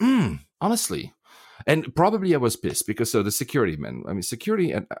honestly, and probably I was pissed because of the security, man.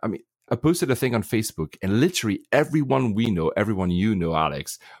 Security, and I posted a thing on Facebook, and literally everyone we know, everyone you know,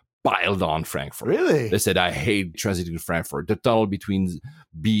 Alex, piled on Frankfurt. Really? They said, I hate transiting to Frankfurt. The tunnel between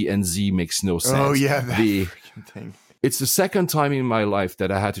B and Z makes no sense. Oh, yeah, that freaking thing. It's the second time in my life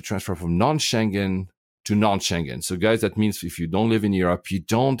that I had to transfer from non-Schengen to non-Schengen. So, guys, that means if you don't live in Europe, you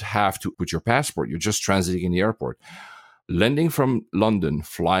don't have to put your passport. You're just transiting in the airport. Landing from London,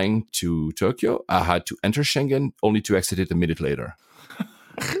 flying to Tokyo, I had to enter Schengen, only to exit it a minute later.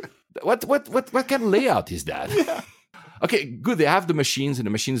 What kind of layout is that? Yeah. Okay, good. They have the machines, and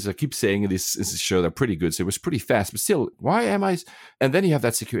the machines, I keep saying in this show, they're pretty good. So it was pretty fast, but still, why am I? And then you have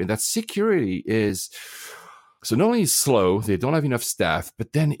that security. And that security is, so not only is slow, they don't have enough staff,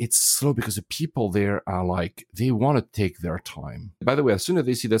 but then it's slow because the people there are like, they want to take their time. By the way, as soon as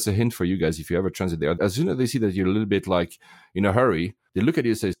they see, that's a hint for you guys, if you ever transit there, as soon as they see that you're a little bit like in a hurry, they look at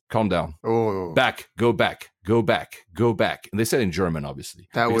you and say, calm down. Oh. Back, go back, go back, go back. And they said in German, obviously.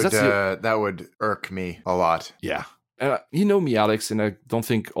 That would irk me a lot. Yeah. You know me, Alex, and I don't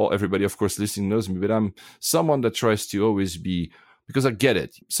think everybody, of course, listening knows me, but I'm someone that tries to always be, because I get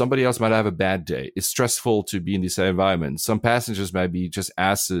it. Somebody else might have a bad day. It's stressful to be in this environment. Some passengers might be just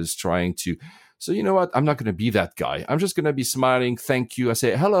asses trying to. So you know what? I'm not going to be that guy. I'm just going to be smiling. Thank you. I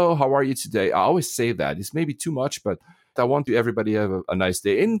say, hello, how are you today? I always say that. It's maybe too much, but I want everybody to have a nice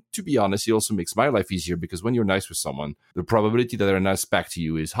day. And to be honest, it also makes my life easier, because when you're nice with someone, the probability that they're nice back to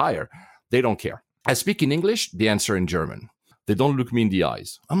you is higher. They don't care. I speak in English, they answer in German. They don't look me in the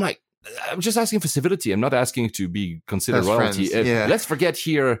eyes. I'm like, I'm just asking for civility. I'm not asking to be considered As royalty. Yeah. Let's forget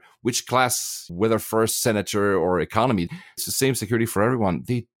here which class, whether first, senator, or economy. It's the same security for everyone.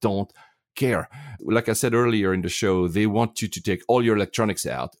 They don't care. Like I said earlier in the show, they want you to take all your electronics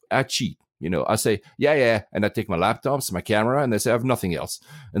out. I cheat. I say, yeah. And I take my laptops, my camera, and they say, I have nothing else.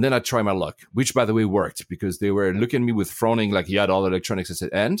 And then I try my luck, which, by the way, worked, because they were looking at me with frowning like he had all the electronics. I said,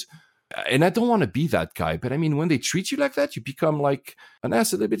 and I don't want to be that guy, but when they treat you like that, you become like an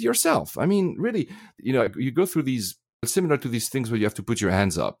ass a little bit yourself. Really, you go through these, similar to these things where you have to put your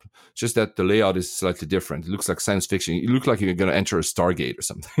hands up, just that the layout is slightly different. It looks like science fiction. You look like you're going to enter a Stargate or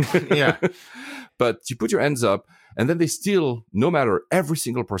something. Yeah. But you put your hands up, and then they still, no matter every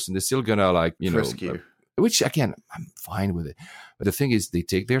single person, they're still going to frisk you. Which, again, I'm fine with it. But the thing is, they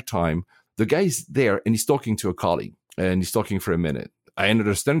take their time. The guy's there, and he's talking to a colleague, and he's talking for a minute. I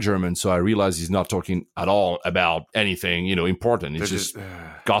understand German, so I realize he's not talking at all about anything, important. It's just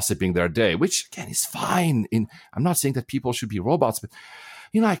gossiping their day, which again is fine. I'm not saying that people should be robots, but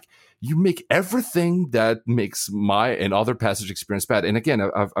you make everything that makes my and other passage experience bad. And again,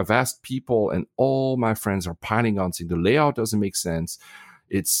 I've asked people, and all my friends are piling on saying the layout doesn't make sense.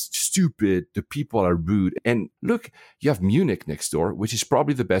 It's stupid. The people are rude. And look, you have Munich next door, which is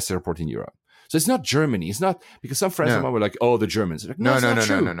probably the best airport in Europe. So it's not Germany. It's not, because some friends of mine were like, oh, the Germans. Like,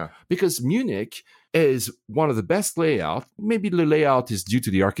 no. Because Munich is one of the best layout. Maybe the layout is due to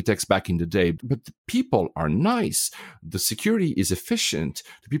the architects back in the day, but the people are nice. The security is efficient.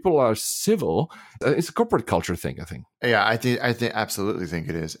 The people are civil. It's a corporate culture thing, I think. Yeah, I absolutely think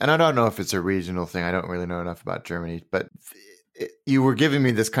it is. And I don't know if it's a regional thing. I don't really know enough about Germany, but you were giving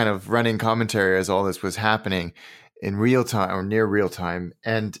me this kind of running commentary as all this was happening in real time or near real time.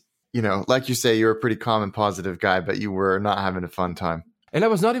 And like you say, you're a pretty calm and positive guy, but you were not having a fun time. And I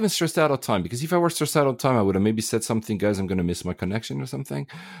was not even stressed out all the time, because if I were stressed out all the time, I would have maybe said something, guys, I'm going to miss my connection or something,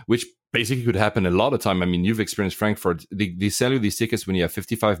 which basically could happen a lot of time. I mean, you've experienced Frankfurt. They sell you these tickets when you have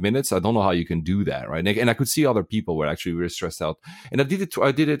 55 minutes. I don't know how you can do that, right? And I could see other people were actually really stressed out. And I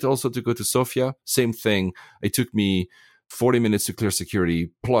did it also to go to Sofia. Same thing. It took me 40 minutes to clear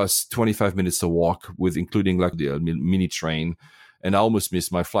security plus 25 minutes to walk, with including like the mini train. And I almost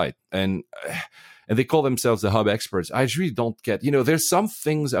missed my flight. And they call themselves the hub experts. I really don't get, there's some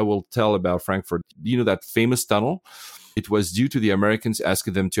things I will tell about Frankfurt. That famous tunnel? It was due to the Americans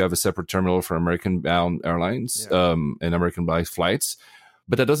asking them to have a separate terminal for American-bound airlines and American-bound flights.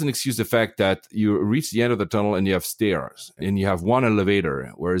 But that doesn't excuse the fact that you reach the end of the tunnel and you have stairs and you have one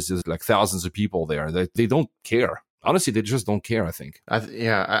elevator, whereas there's like thousands of people there. They don't care. Honestly, they just don't care, I think.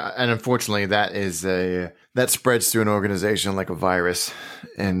 And unfortunately, that spreads through an organization like a virus,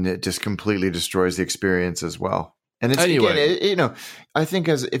 and it just completely destroys the experience as well. And it's again, I think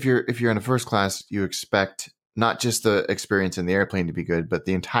if you're in a first class, you expect not just the experience in the airplane to be good, but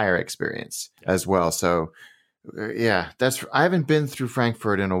the entire experience as well. So, I haven't been through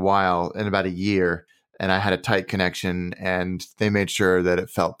Frankfurt in a while, in about a year. And I had a tight connection, and they made sure that it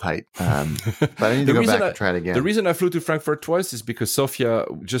felt tight. But I need to go back and try it again. The reason I flew to Frankfurt twice is because Sofia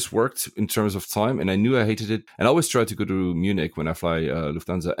just worked in terms of time, and I knew I hated it. And I always try to go to Munich when I fly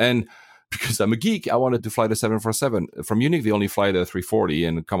Lufthansa. And because I'm a geek, I wanted to fly the 747. From Munich, they only fly the 340.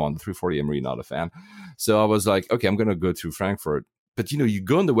 And come on, the 340, I'm really not a fan. So I was like, okay, I'm going to go to Frankfurt. But, you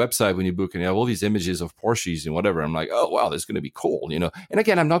go on the website when you book and you have all these images of Porsches and whatever. I'm like, oh, wow, this is going to be cool, And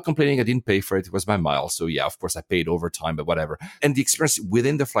again, I'm not complaining. I didn't pay for it. It was my miles. So, yeah, of course, I paid overtime, but whatever. And the experience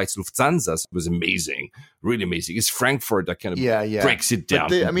within the flights, Lufthansa, was amazing, really amazing. It's Frankfurt that kind of breaks it down.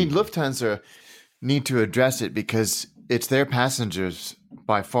 But Lufthansa need to address it, because it's their passengers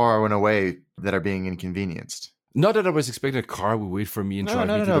by far and away that are being inconvenienced. Not that I was expecting a car would wait for me and drive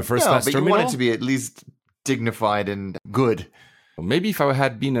me to the first class terminal. But you want it to be at least dignified and good. Maybe if I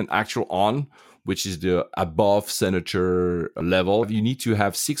had been an actual on, which is the above senator level, you need to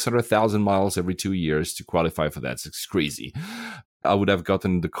have 600,000 miles every 2 years to qualify for that. It's crazy. I would have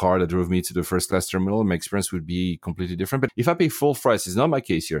gotten the car that drove me to the first class terminal. My experience would be completely different. But if I pay full price, it's not my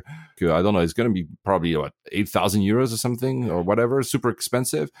case here. I don't know. It's going to be probably 8,000 euros or something or whatever, super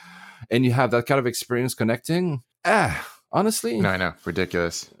expensive. And you have that kind of experience connecting. Honestly. No, I know.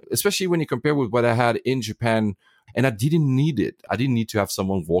 Ridiculous. Especially when you compare with what I had in Japan. And I didn't need it. I didn't need to have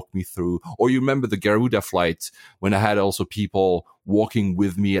someone walk me through. Or you remember the Garuda flight when I had also people walking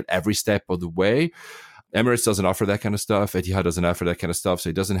with me at every step of the way. Emirates doesn't offer that kind of stuff. Etihad doesn't offer that kind of stuff. So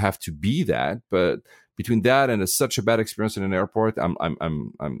it doesn't have to be that. But between that and such a bad experience in an airport, I'm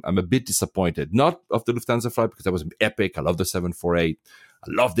a bit disappointed. Not of the Lufthansa flight, because that was epic. I love the 748. I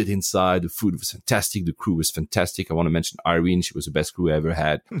loved it inside. The food was fantastic. The crew was fantastic. I want to mention Irene. She was the best crew I ever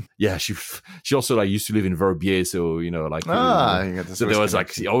had. Yeah, she also used to live in Verbier. So, so there was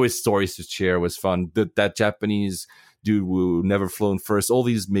always stories to share. It was fun. That Japanese dude who never flown first. All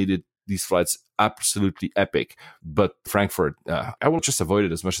these made these flights absolutely epic. But Frankfurt, I will just avoid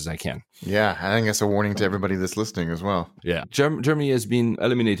it as much as I can. Yeah, I think that's a warning to everybody that's listening as well. Yeah. Germany has been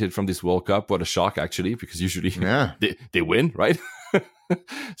eliminated from this World Cup. What a shock, actually, because usually they win, right?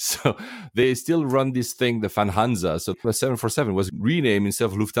 So they still run this thing, the Fan Hansa. So the 747 was renamed instead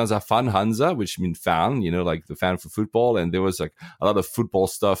of Lufthansa Fan Hansa, which means fan, like the fan for football. And there was a lot of football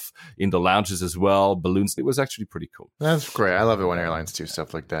stuff in the lounges as well, balloons. It was actually pretty cool. That's great. I love it when airlines do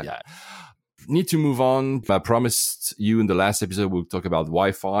stuff like that. Yeah. Need to move on. I promised you in the last episode we'll talk about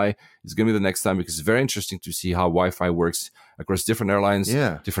Wi-Fi. It's going to be the next time, because it's very interesting to see how Wi-Fi works across different airlines,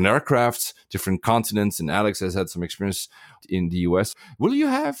 different aircrafts, different continents. And Alex has had some experience in the US. Will you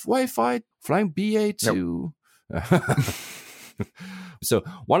have Wi-Fi flying BA2? Nope. So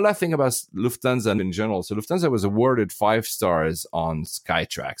one last thing about Lufthansa in general. So Lufthansa was awarded 5 stars on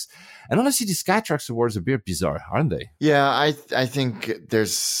Skytrax. And honestly, the Skytrax awards are a bit bizarre, aren't they? Yeah, I think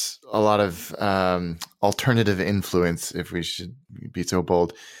there's a lot of alternative influence, if we should be so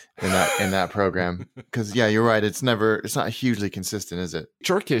bold, in that program. Because yeah, you're right. It's not hugely consistent, is it?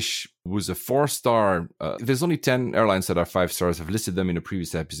 Turkish was a 4-star. There's only 10 airlines that are 5 stars. I've listed them in a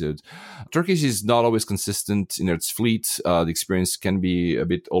previous episode. Turkish is not always consistent in its fleet. The experience can be a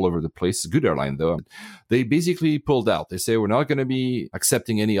bit all over the place. It's a good airline, though. They basically pulled out. They say, we're not going to be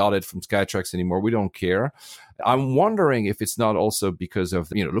accepting any audit from Skytrax anymore. We don't care. I'm wondering if it's not also because of,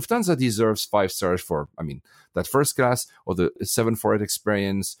 Lufthansa deserves 5 stars for, that first class or the 748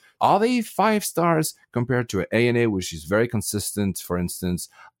 experience. Are they 5 stars compared to an ANA, which is very consistent, for instance?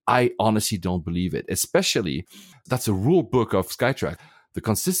 I honestly don't believe it, especially that's a rule book of Skytrax. The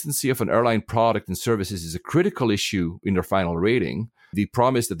consistency of an airline product and services is a critical issue in their final rating. They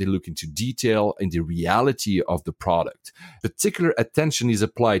promise that they look into detail and the reality of the product. Particular attention is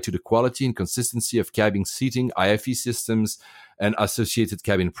applied to the quality and consistency of cabin seating, IFE systems, and associated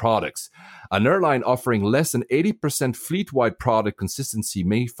cabin products. An airline offering less than 80% fleet-wide product consistency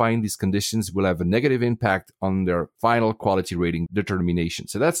may find these conditions will have a negative impact on their final quality rating determination.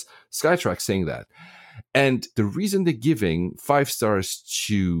 So that's Skytrax saying that. And the reason they're giving 5 stars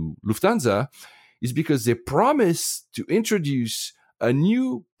to Lufthansa is because they promise to introduce a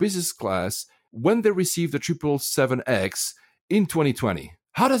new business class when they receive the 777X in 2020.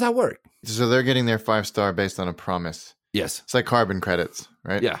 How does that work? So they're getting their 5-star based on a promise. Yes. It's like carbon credits,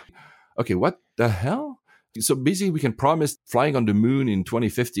 right? Yeah. Okay, what the hell? So basically, we can promise flying on the moon in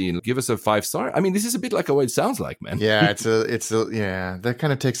 2050 and give us a 5-star. This is a bit like what it sounds like, man. Yeah, yeah. That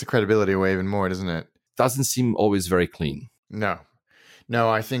kind of takes the credibility away even more, doesn't it? Doesn't seem always very clean. No,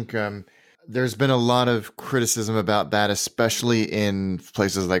 I think there's been a lot of criticism about that, especially in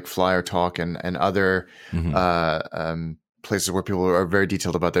places like Flyer Talk and other places where people are very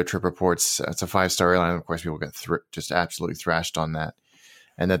detailed about their trip reports. It's a 5-star airline. Of course, people get just absolutely thrashed on that.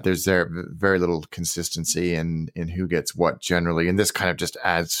 And that there's very little consistency in who gets what generally. And this kind of just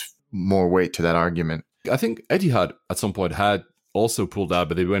adds more weight to that argument. I think Etihad at some point had also pulled out,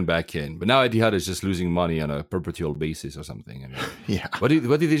 but they went back in. But now Etihad is just losing money on a perpetual basis or something. Yeah. What did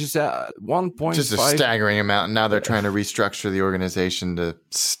they just say? 1.5? Just a staggering amount. And now they're trying to restructure the organization to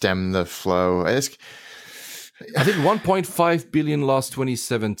stem the flow. I think 1.5 billion lost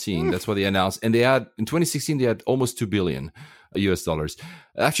 2017. That's what they announced. And in 2016, they had almost 2 billion US dollars.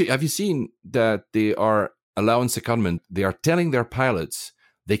 Actually, have you seen that they are allowing secondment? They are telling their pilots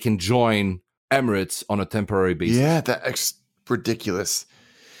they can join Emirates on a temporary basis. Yeah, that's ridiculous.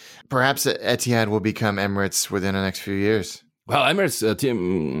 Perhaps Etihad will become Emirates within the next few years. Well, Emirates,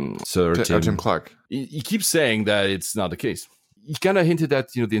 Tim Clark. He keeps saying that it's not the case. He kind of hinted that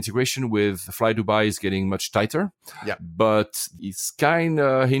the integration with Fly Dubai is getting much tighter. Yeah, but he's kind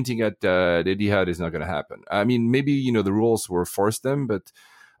of hinting at that Etihad is not going to happen. Maybe the rules were forced them, but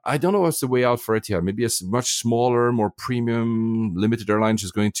I don't know what's the way out for Etihad. Maybe a much smaller, more premium, limited airline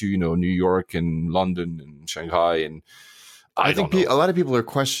just going to New York and London and Shanghai, and I think a lot of people are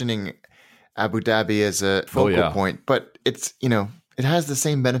questioning Abu Dhabi as a focal point, but it's it has the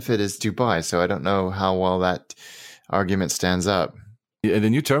same benefit as Dubai, so I don't know how well that argument stands up. And the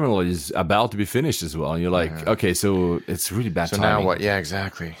new terminal is about to be finished as well. And you're like, okay, so it's really bad timing. So now what? Yeah,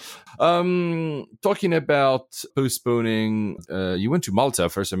 exactly. Talking about postponing, you went to Malta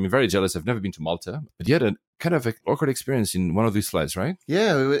first. I'm very jealous. I've never been to Malta, but you had a kind of an awkward experience in one of these flights, right?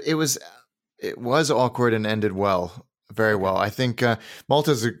 Yeah, it was awkward and ended very well. I think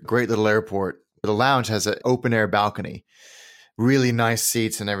Malta is a great little airport. The lounge has an open air balcony. Really nice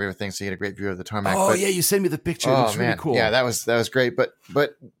seats and everything, so you get a great view of the tarmac. Oh, yeah, you sent me the picture. It looks really cool. Yeah, that was great. But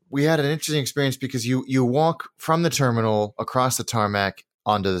we had an interesting experience because you walk from the terminal across the tarmac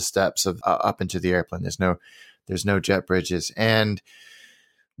onto the steps of up into the airplane. There's no jet bridges, and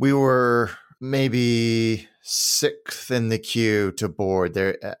we were maybe 6th in the queue to board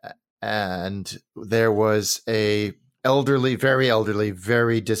there, and there was a very elderly,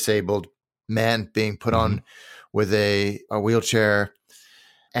 very disabled man being put on with a wheelchair.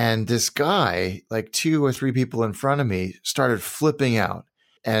 And this guy, like 2 or 3 people in front of me, started flipping out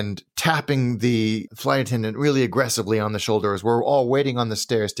and tapping the flight attendant really aggressively on the shoulder as we're all waiting on the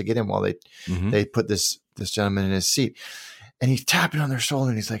stairs to get in while they put this gentleman in his seat. And he's tapping on their shoulder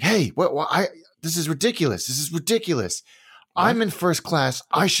and he's like, "Hey, this is ridiculous. This is ridiculous. I'm in first class.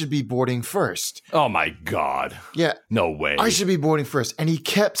 I should be boarding first." Oh my God. Yeah. No way. I should be boarding first. And he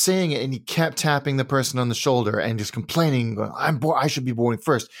kept saying it and he kept tapping the person on the shoulder and just complaining, I should be boarding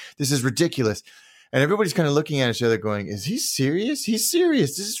first. This is ridiculous. And everybody's kind of looking at each other going, is he serious? He's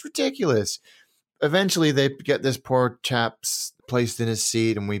serious. This is ridiculous. Eventually, they get this poor chap's placed in his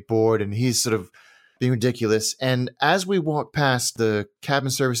seat and we board, and he's sort of being ridiculous. And as we walk past, the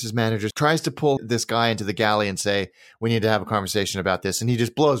cabin services manager tries to pull this guy into the galley and say, we need to have a conversation about this. And he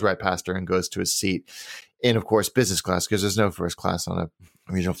just blows right past her and goes to his seat in, of course, business class, because there's no first class on a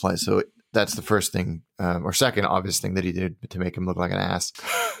regional flight. So that's the first thing, or second obvious thing that he did to make him look like an ass.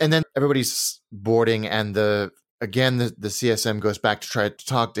 And then everybody's boarding, and the CSM goes back to try to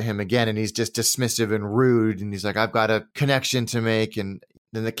talk to him again, and he's just dismissive and rude, and he's like, I've got a connection to make. And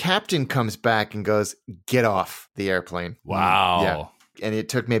then the captain comes back and goes, get off the airplane. Wow. Yeah. And it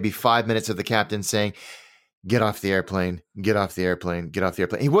took maybe 5 minutes of the captain saying, get off the airplane, get off the airplane, get off the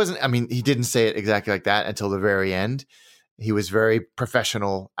airplane. He didn't say it exactly like that until the very end. He was very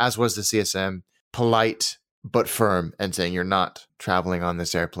professional, as was the CSM, polite but firm, and saying, you're not traveling on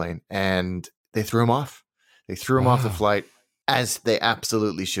this airplane. And they threw him off. They threw him off the flight, as they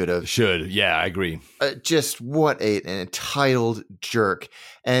absolutely should have. Yeah, I agree. Just what an entitled jerk.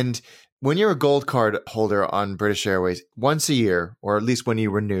 And when you're a gold card holder on British Airways, once a year, or at least when you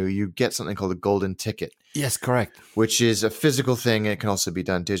renew, you get something called a golden ticket. Yes, correct. Which is a physical thing. It can also be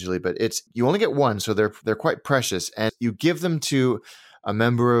done digitally, but you only get one, so they're quite precious. And you give them to a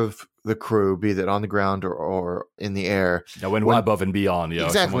member of the crew, be that on the ground or in the air. Yeah, when above and beyond.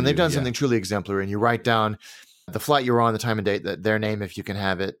 Exactly. When they've done something truly exemplary, and you write down the flight you were on, the time and date, their name, if you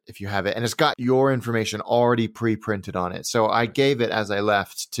have it, and it's got your information already pre-printed on it. So I gave it as I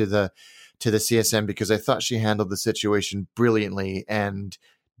left to the CSM because I thought she handled the situation brilliantly and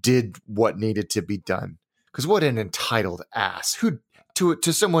did what needed to be done. Because what an entitled ass! Who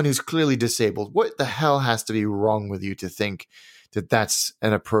to someone who's clearly disabled? What the hell has to be wrong with you to think that that's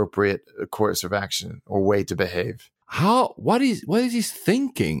an appropriate course of action or way to behave? What is he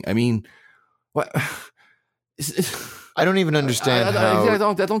thinking? I mean, what? I don't even understand I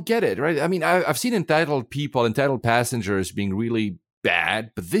don't get it, right? I mean, I've seen entitled entitled passengers being really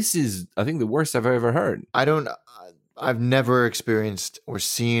bad, but this is, I think, the worst I've ever heard. I've never experienced or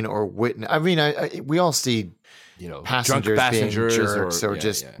seen or witnessed. I mean, we all see, passengers being jerks or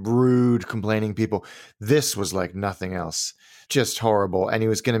rude, complaining people. This was like nothing else. Just horrible. And he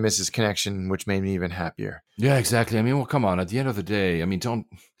was going to miss his connection, which made me even happier. Yeah, exactly. I mean, well, come on. At the end of the day, I mean, don't.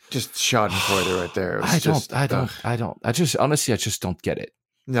 Just Schadenfreude right there. I just don't get it.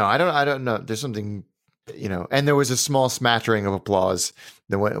 No, I don't know. There's something, and there was a small smattering of applause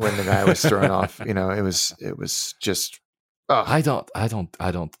when the guy was thrown off. It was just. Oh. I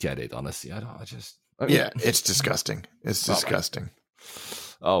don't get it. Honestly, yeah, it's disgusting. It's disgusting.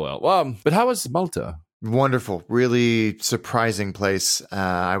 Oh well. But how was Malta? Wonderful, really surprising place.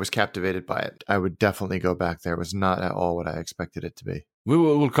 I was captivated by it. I would definitely go back there. It was not at all what I expected it to be.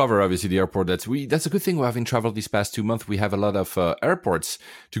 We'll cover obviously the airport. That's a good thing. Having traveled these past 2 months, we have a lot of airports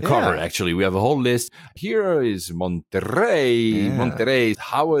to cover. Actually, we have a whole list. Here is Monterrey. Yeah. Monterrey.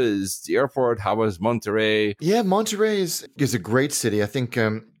 How was the airport? How was Monterrey? Yeah, Monterrey is a great city. I think.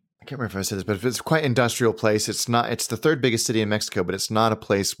 I can't remember if I said this, but it's quite industrial place. It's the third biggest city in Mexico, but it's not a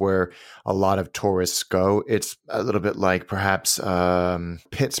place where a lot of tourists go. It's a little bit like perhaps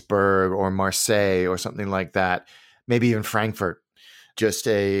Pittsburgh or Marseille or something like that. Maybe even Frankfurt. Just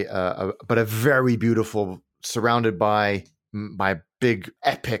but a very beautiful, surrounded by big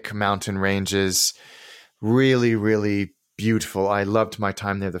epic mountain ranges. Really, really beautiful. I loved my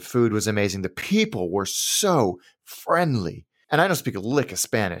time there. The food was amazing. The people were so friendly. And I don't speak a lick of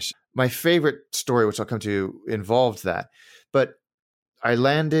Spanish. My favorite story, which I'll come to, involved that. But I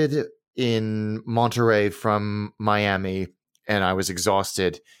landed in Monterrey from Miami, and I was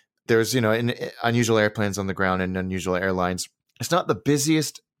exhausted. There's, unusual airplanes on the ground and unusual airlines. It's not the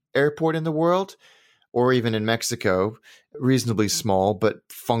busiest airport in the world, or even in Mexico. Reasonably small, but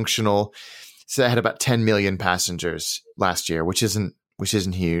functional. So I had about 10 million passengers last year, which isn't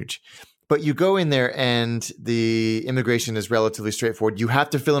huge. But you go in there and the immigration is relatively straightforward. You have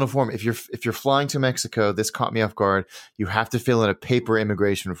to fill in a form. If you're flying to Mexico, this caught me off guard. You have to fill in a paper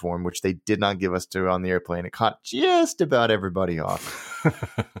immigration form, which they did not give us on the airplane. It caught just about everybody off.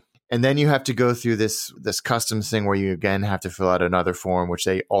 And then you have to go through this customs thing where you again have to fill out another form, which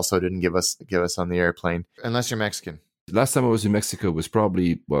they also didn't give us on the airplane, unless you're Mexican. Last time I was in Mexico was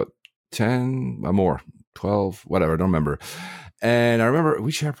probably 10 or more, 12, whatever. I don't remember. And I remember,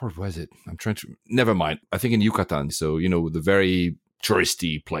 which airport was it? Never mind. I think in Yucatan. So, the very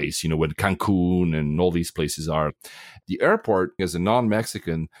touristy place, where Cancun and all these places are. The airport, as a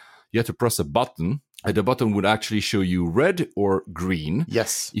non-Mexican, you had to press a button. And the button would actually show you red or green.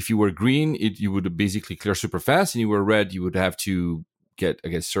 Yes. If you were green, you would basically clear super fast. And you were red, you would have to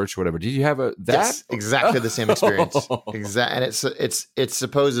get searched or whatever. Did you have that? Yes, exactly the same experience. And it's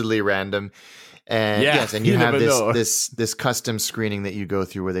supposedly random. And yes, and you have this custom screening that you go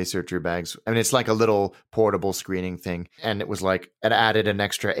through where they search your bags. I mean, it's like a little portable screening thing, and it added an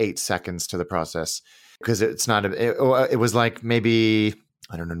extra 8 seconds to the process because it's not it was like maybe,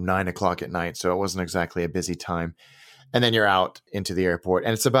 I don't know, 9 o'clock at night, so it wasn't exactly a busy time. And then you're out into the airport,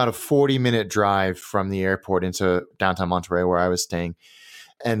 and it's about a 40-minute drive from the airport into downtown Monterey where I was staying,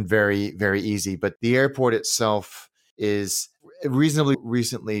 and very, very easy. But the airport itself is reasonably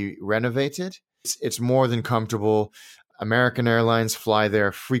recently renovated. It's more than comfortable. American Airlines fly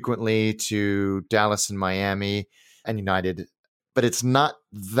there frequently to Dallas and Miami, and United, but it's not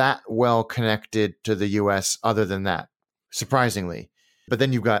that well connected to the US other than that, surprisingly. But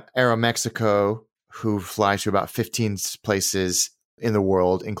then you've got Aeromexico, who flies to about 15 places in the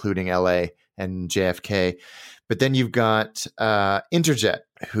world, including LA and JFK. But then you've got Interjet,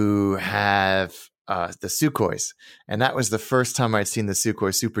 who have the Sukhois. And that was the first time I'd seen the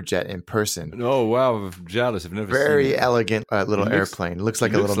Sukhoi Superjet in person. Oh, wow. I'm jealous. I've never seen it. Very elegant little airplane. Looks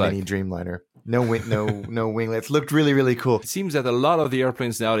like a little mini Dreamliner. No winglets. Looked really, really cool. It seems that a lot of the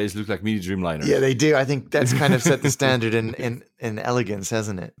airplanes nowadays look like mini Dreamliners. Yeah, they do. I think that's kind of set the standard in elegance,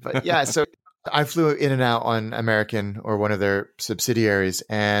 hasn't it? But yeah, so I flew in and out on American or one of their subsidiaries,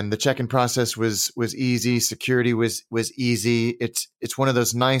 and the check-in process was easy. Security was easy. It's one of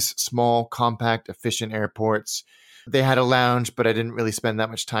those nice, small, compact, efficient airports. They had a lounge, but I didn't really spend that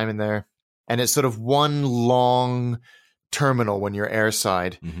much time in there. And it's sort of one long terminal when you're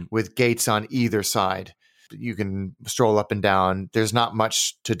airside with gates on either side. You can stroll up and down. There's not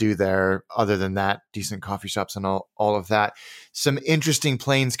much to do there other than that. Decent coffee shops and all of that. Some interesting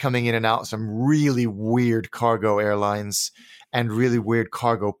planes coming in and out. Some really weird cargo airlines and really weird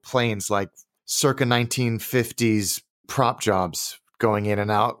cargo planes, like circa 1950s prop jobs going in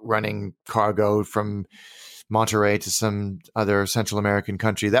and out, running cargo from Monterey to some other Central American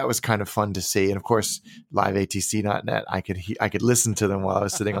country. That was kind of fun to see. And of course, liveatc.net, I could listen to them while I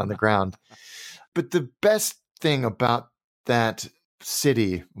was sitting on the ground. But the best thing about that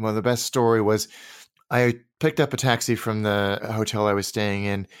city, well, the best story was I picked up a taxi from the hotel I was staying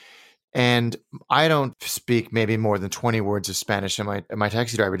in, and I don't speak maybe more than 20 words of Spanish, and my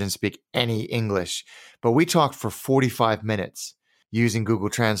taxi driver didn't speak any English. But we talked for 45 minutes using Google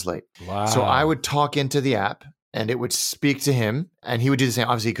Translate. Wow. So I would talk into the app, and it would speak to him, and he would do the same.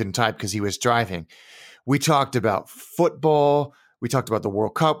 Obviously, he couldn't type because he was driving. We talked about football. We talked about the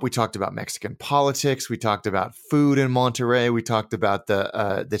World Cup. We talked about Mexican politics. We talked about food in Monterey. We talked about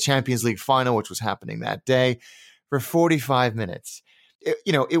the Champions League final, which was happening that day, for 45 minutes.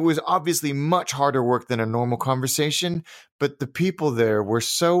 It was obviously much harder work than a normal conversation, but the people there were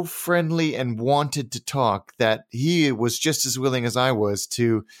so friendly and wanted to talk that he was just as willing as I was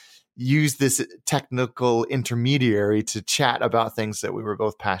to use this technical intermediary to chat about things that we were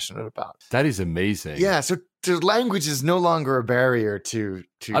both passionate about. That is amazing. Yeah, so language is no longer a barrier to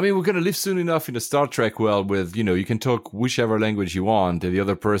I mean, we're going to live soon enough in the Star Trek world with, you can talk whichever language you want and the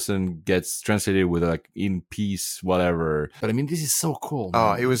other person gets translated with like in peace, whatever. But I mean, this is so cool, man.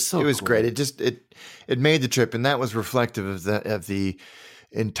 Oh, it was cool. Great. It made the trip, and that was reflective of the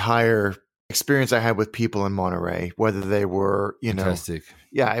entire experience I had with people in Monterey, whether they were, Fantastic.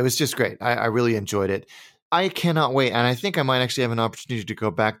 Yeah, it was just great. I really enjoyed it. I cannot wait. And I think I might actually have an opportunity to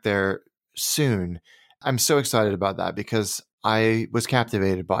go back there soon. I'm so excited about that because I was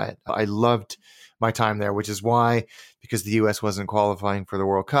captivated by it. I loved my time there, which is why, because the U.S. wasn't qualifying for the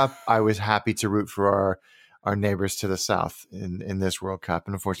World Cup, I was happy to root for our neighbors to the south in this World Cup.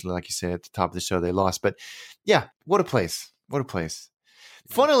 And unfortunately, like you say, at the top of the show, they lost. But yeah, what a place. What a place.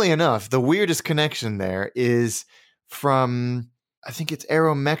 Funnily enough, the weirdest connection there is from, I think it's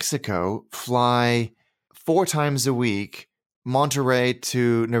Aeromexico, fly 4 times a week, Monterey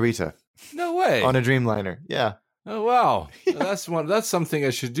to Narita. No way. On a Dreamliner. Yeah. Oh, wow. Yeah. That's something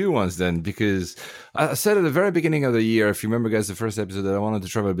I should do once then, because I said at the very beginning of the year, if you remember, guys, the first episode, that I wanted to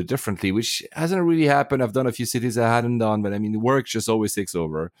travel a bit differently, which hasn't really happened. I've done a few cities I hadn't done, but I mean, work just always takes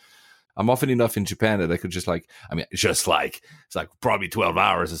over. I'm often enough in Japan that I could it's like probably 12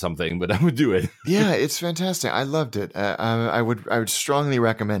 hours or something, but I would do it. Yeah, it's fantastic. I loved it. I would strongly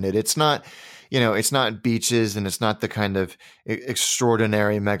recommend it. It's not, it's not beaches and it's not the kind of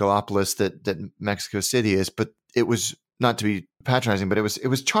extraordinary megalopolis that Mexico City is, but it was, not to be patronizing, but it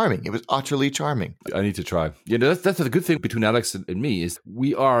was charming. It was utterly charming. I need to try. Yeah, that's the good thing between Alex and me is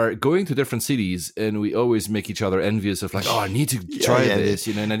we are going to different cities and we always make each other envious of like, oh, I need to try this,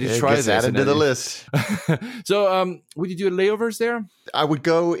 and I need to try this. Added to the list. So, would you do layovers there? I would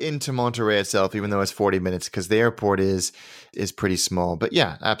go into Monterrey itself, even though it's 40 minutes, because the airport is pretty small. But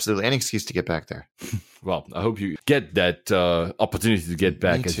yeah, absolutely, any excuse to get back there. Well, I hope you get that opportunity to get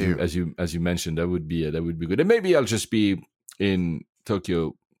back, as you mentioned. That would be good, and maybe I'll just be in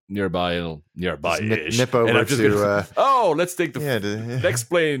Tokyo nearby. Nip over to. Let's take the next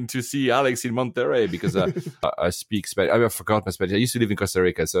plane to see Alex in Monterrey because I speak Spanish. I forgot my Spanish. I used to live in Costa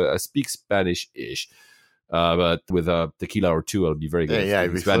Rica, so I speak Spanish-ish. But with a tequila or two, I'll be very good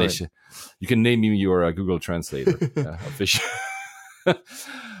in Spanish. Fluent. You can name me your Google Translator. Official.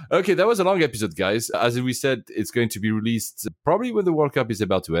 Okay, that was a long episode, guys. As we said, it's going to be released probably when the World Cup is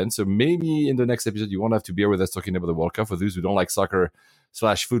about to end. So maybe in the next episode, you won't have to bear with us talking about the World Cup. For those who don't like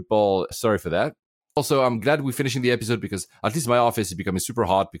soccer/football, sorry for that. Also, I'm glad we're finishing the episode because at least my office is becoming super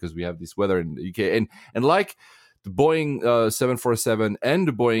hot because we have this weather in the UK. And like the Boeing 747 and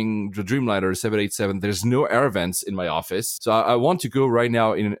the Dreamliner 787, there's no air vents in my office. So I want to go right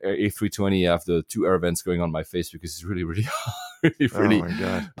now in an A320. I have the 2 air vents going on my face because it's really, really hot. really. Oh my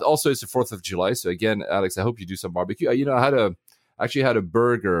God. Also, it's the 4th of July. So again, Alex, I hope you do some barbecue. I actually had a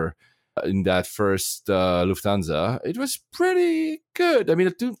burger in that first Lufthansa. It was pretty good. I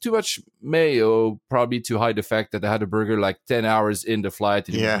mean, too much mayo, probably to hide the fact that I had a burger like 10 hours in the flight.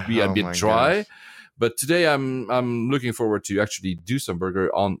 And it would be a bit dry. Gosh. But today I'm looking forward to actually do some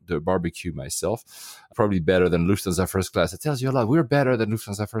burger on the barbecue myself. Probably better than Lufthansa first class. It tells you a lot. We're better than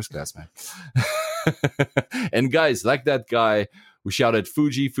Lufthansa first class, man. And guys, like that guy who shouted,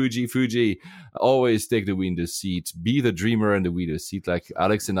 Fuji, Fuji, Fuji, always take the window seat. Be the dreamer in the window seat like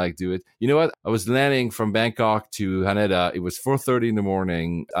Alex and I do it. You know what? I was landing from Bangkok to Haneda. It was 4:30 in the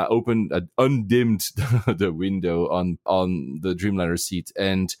morning. I undimmed the window on the Dreamliner seat.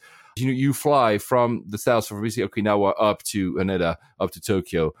 And you fly from the south, from Okinawa up to Haneda, up to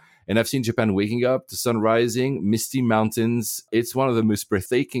Tokyo. And I've seen Japan waking up, the sun rising, misty mountains. It's one of the most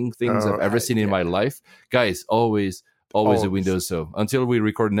breathtaking things I've ever seen in my life. Guys, always a window. So until we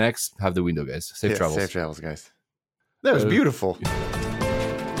record next, have the window, guys. Safe travels. Safe travels, guys. That was beautiful.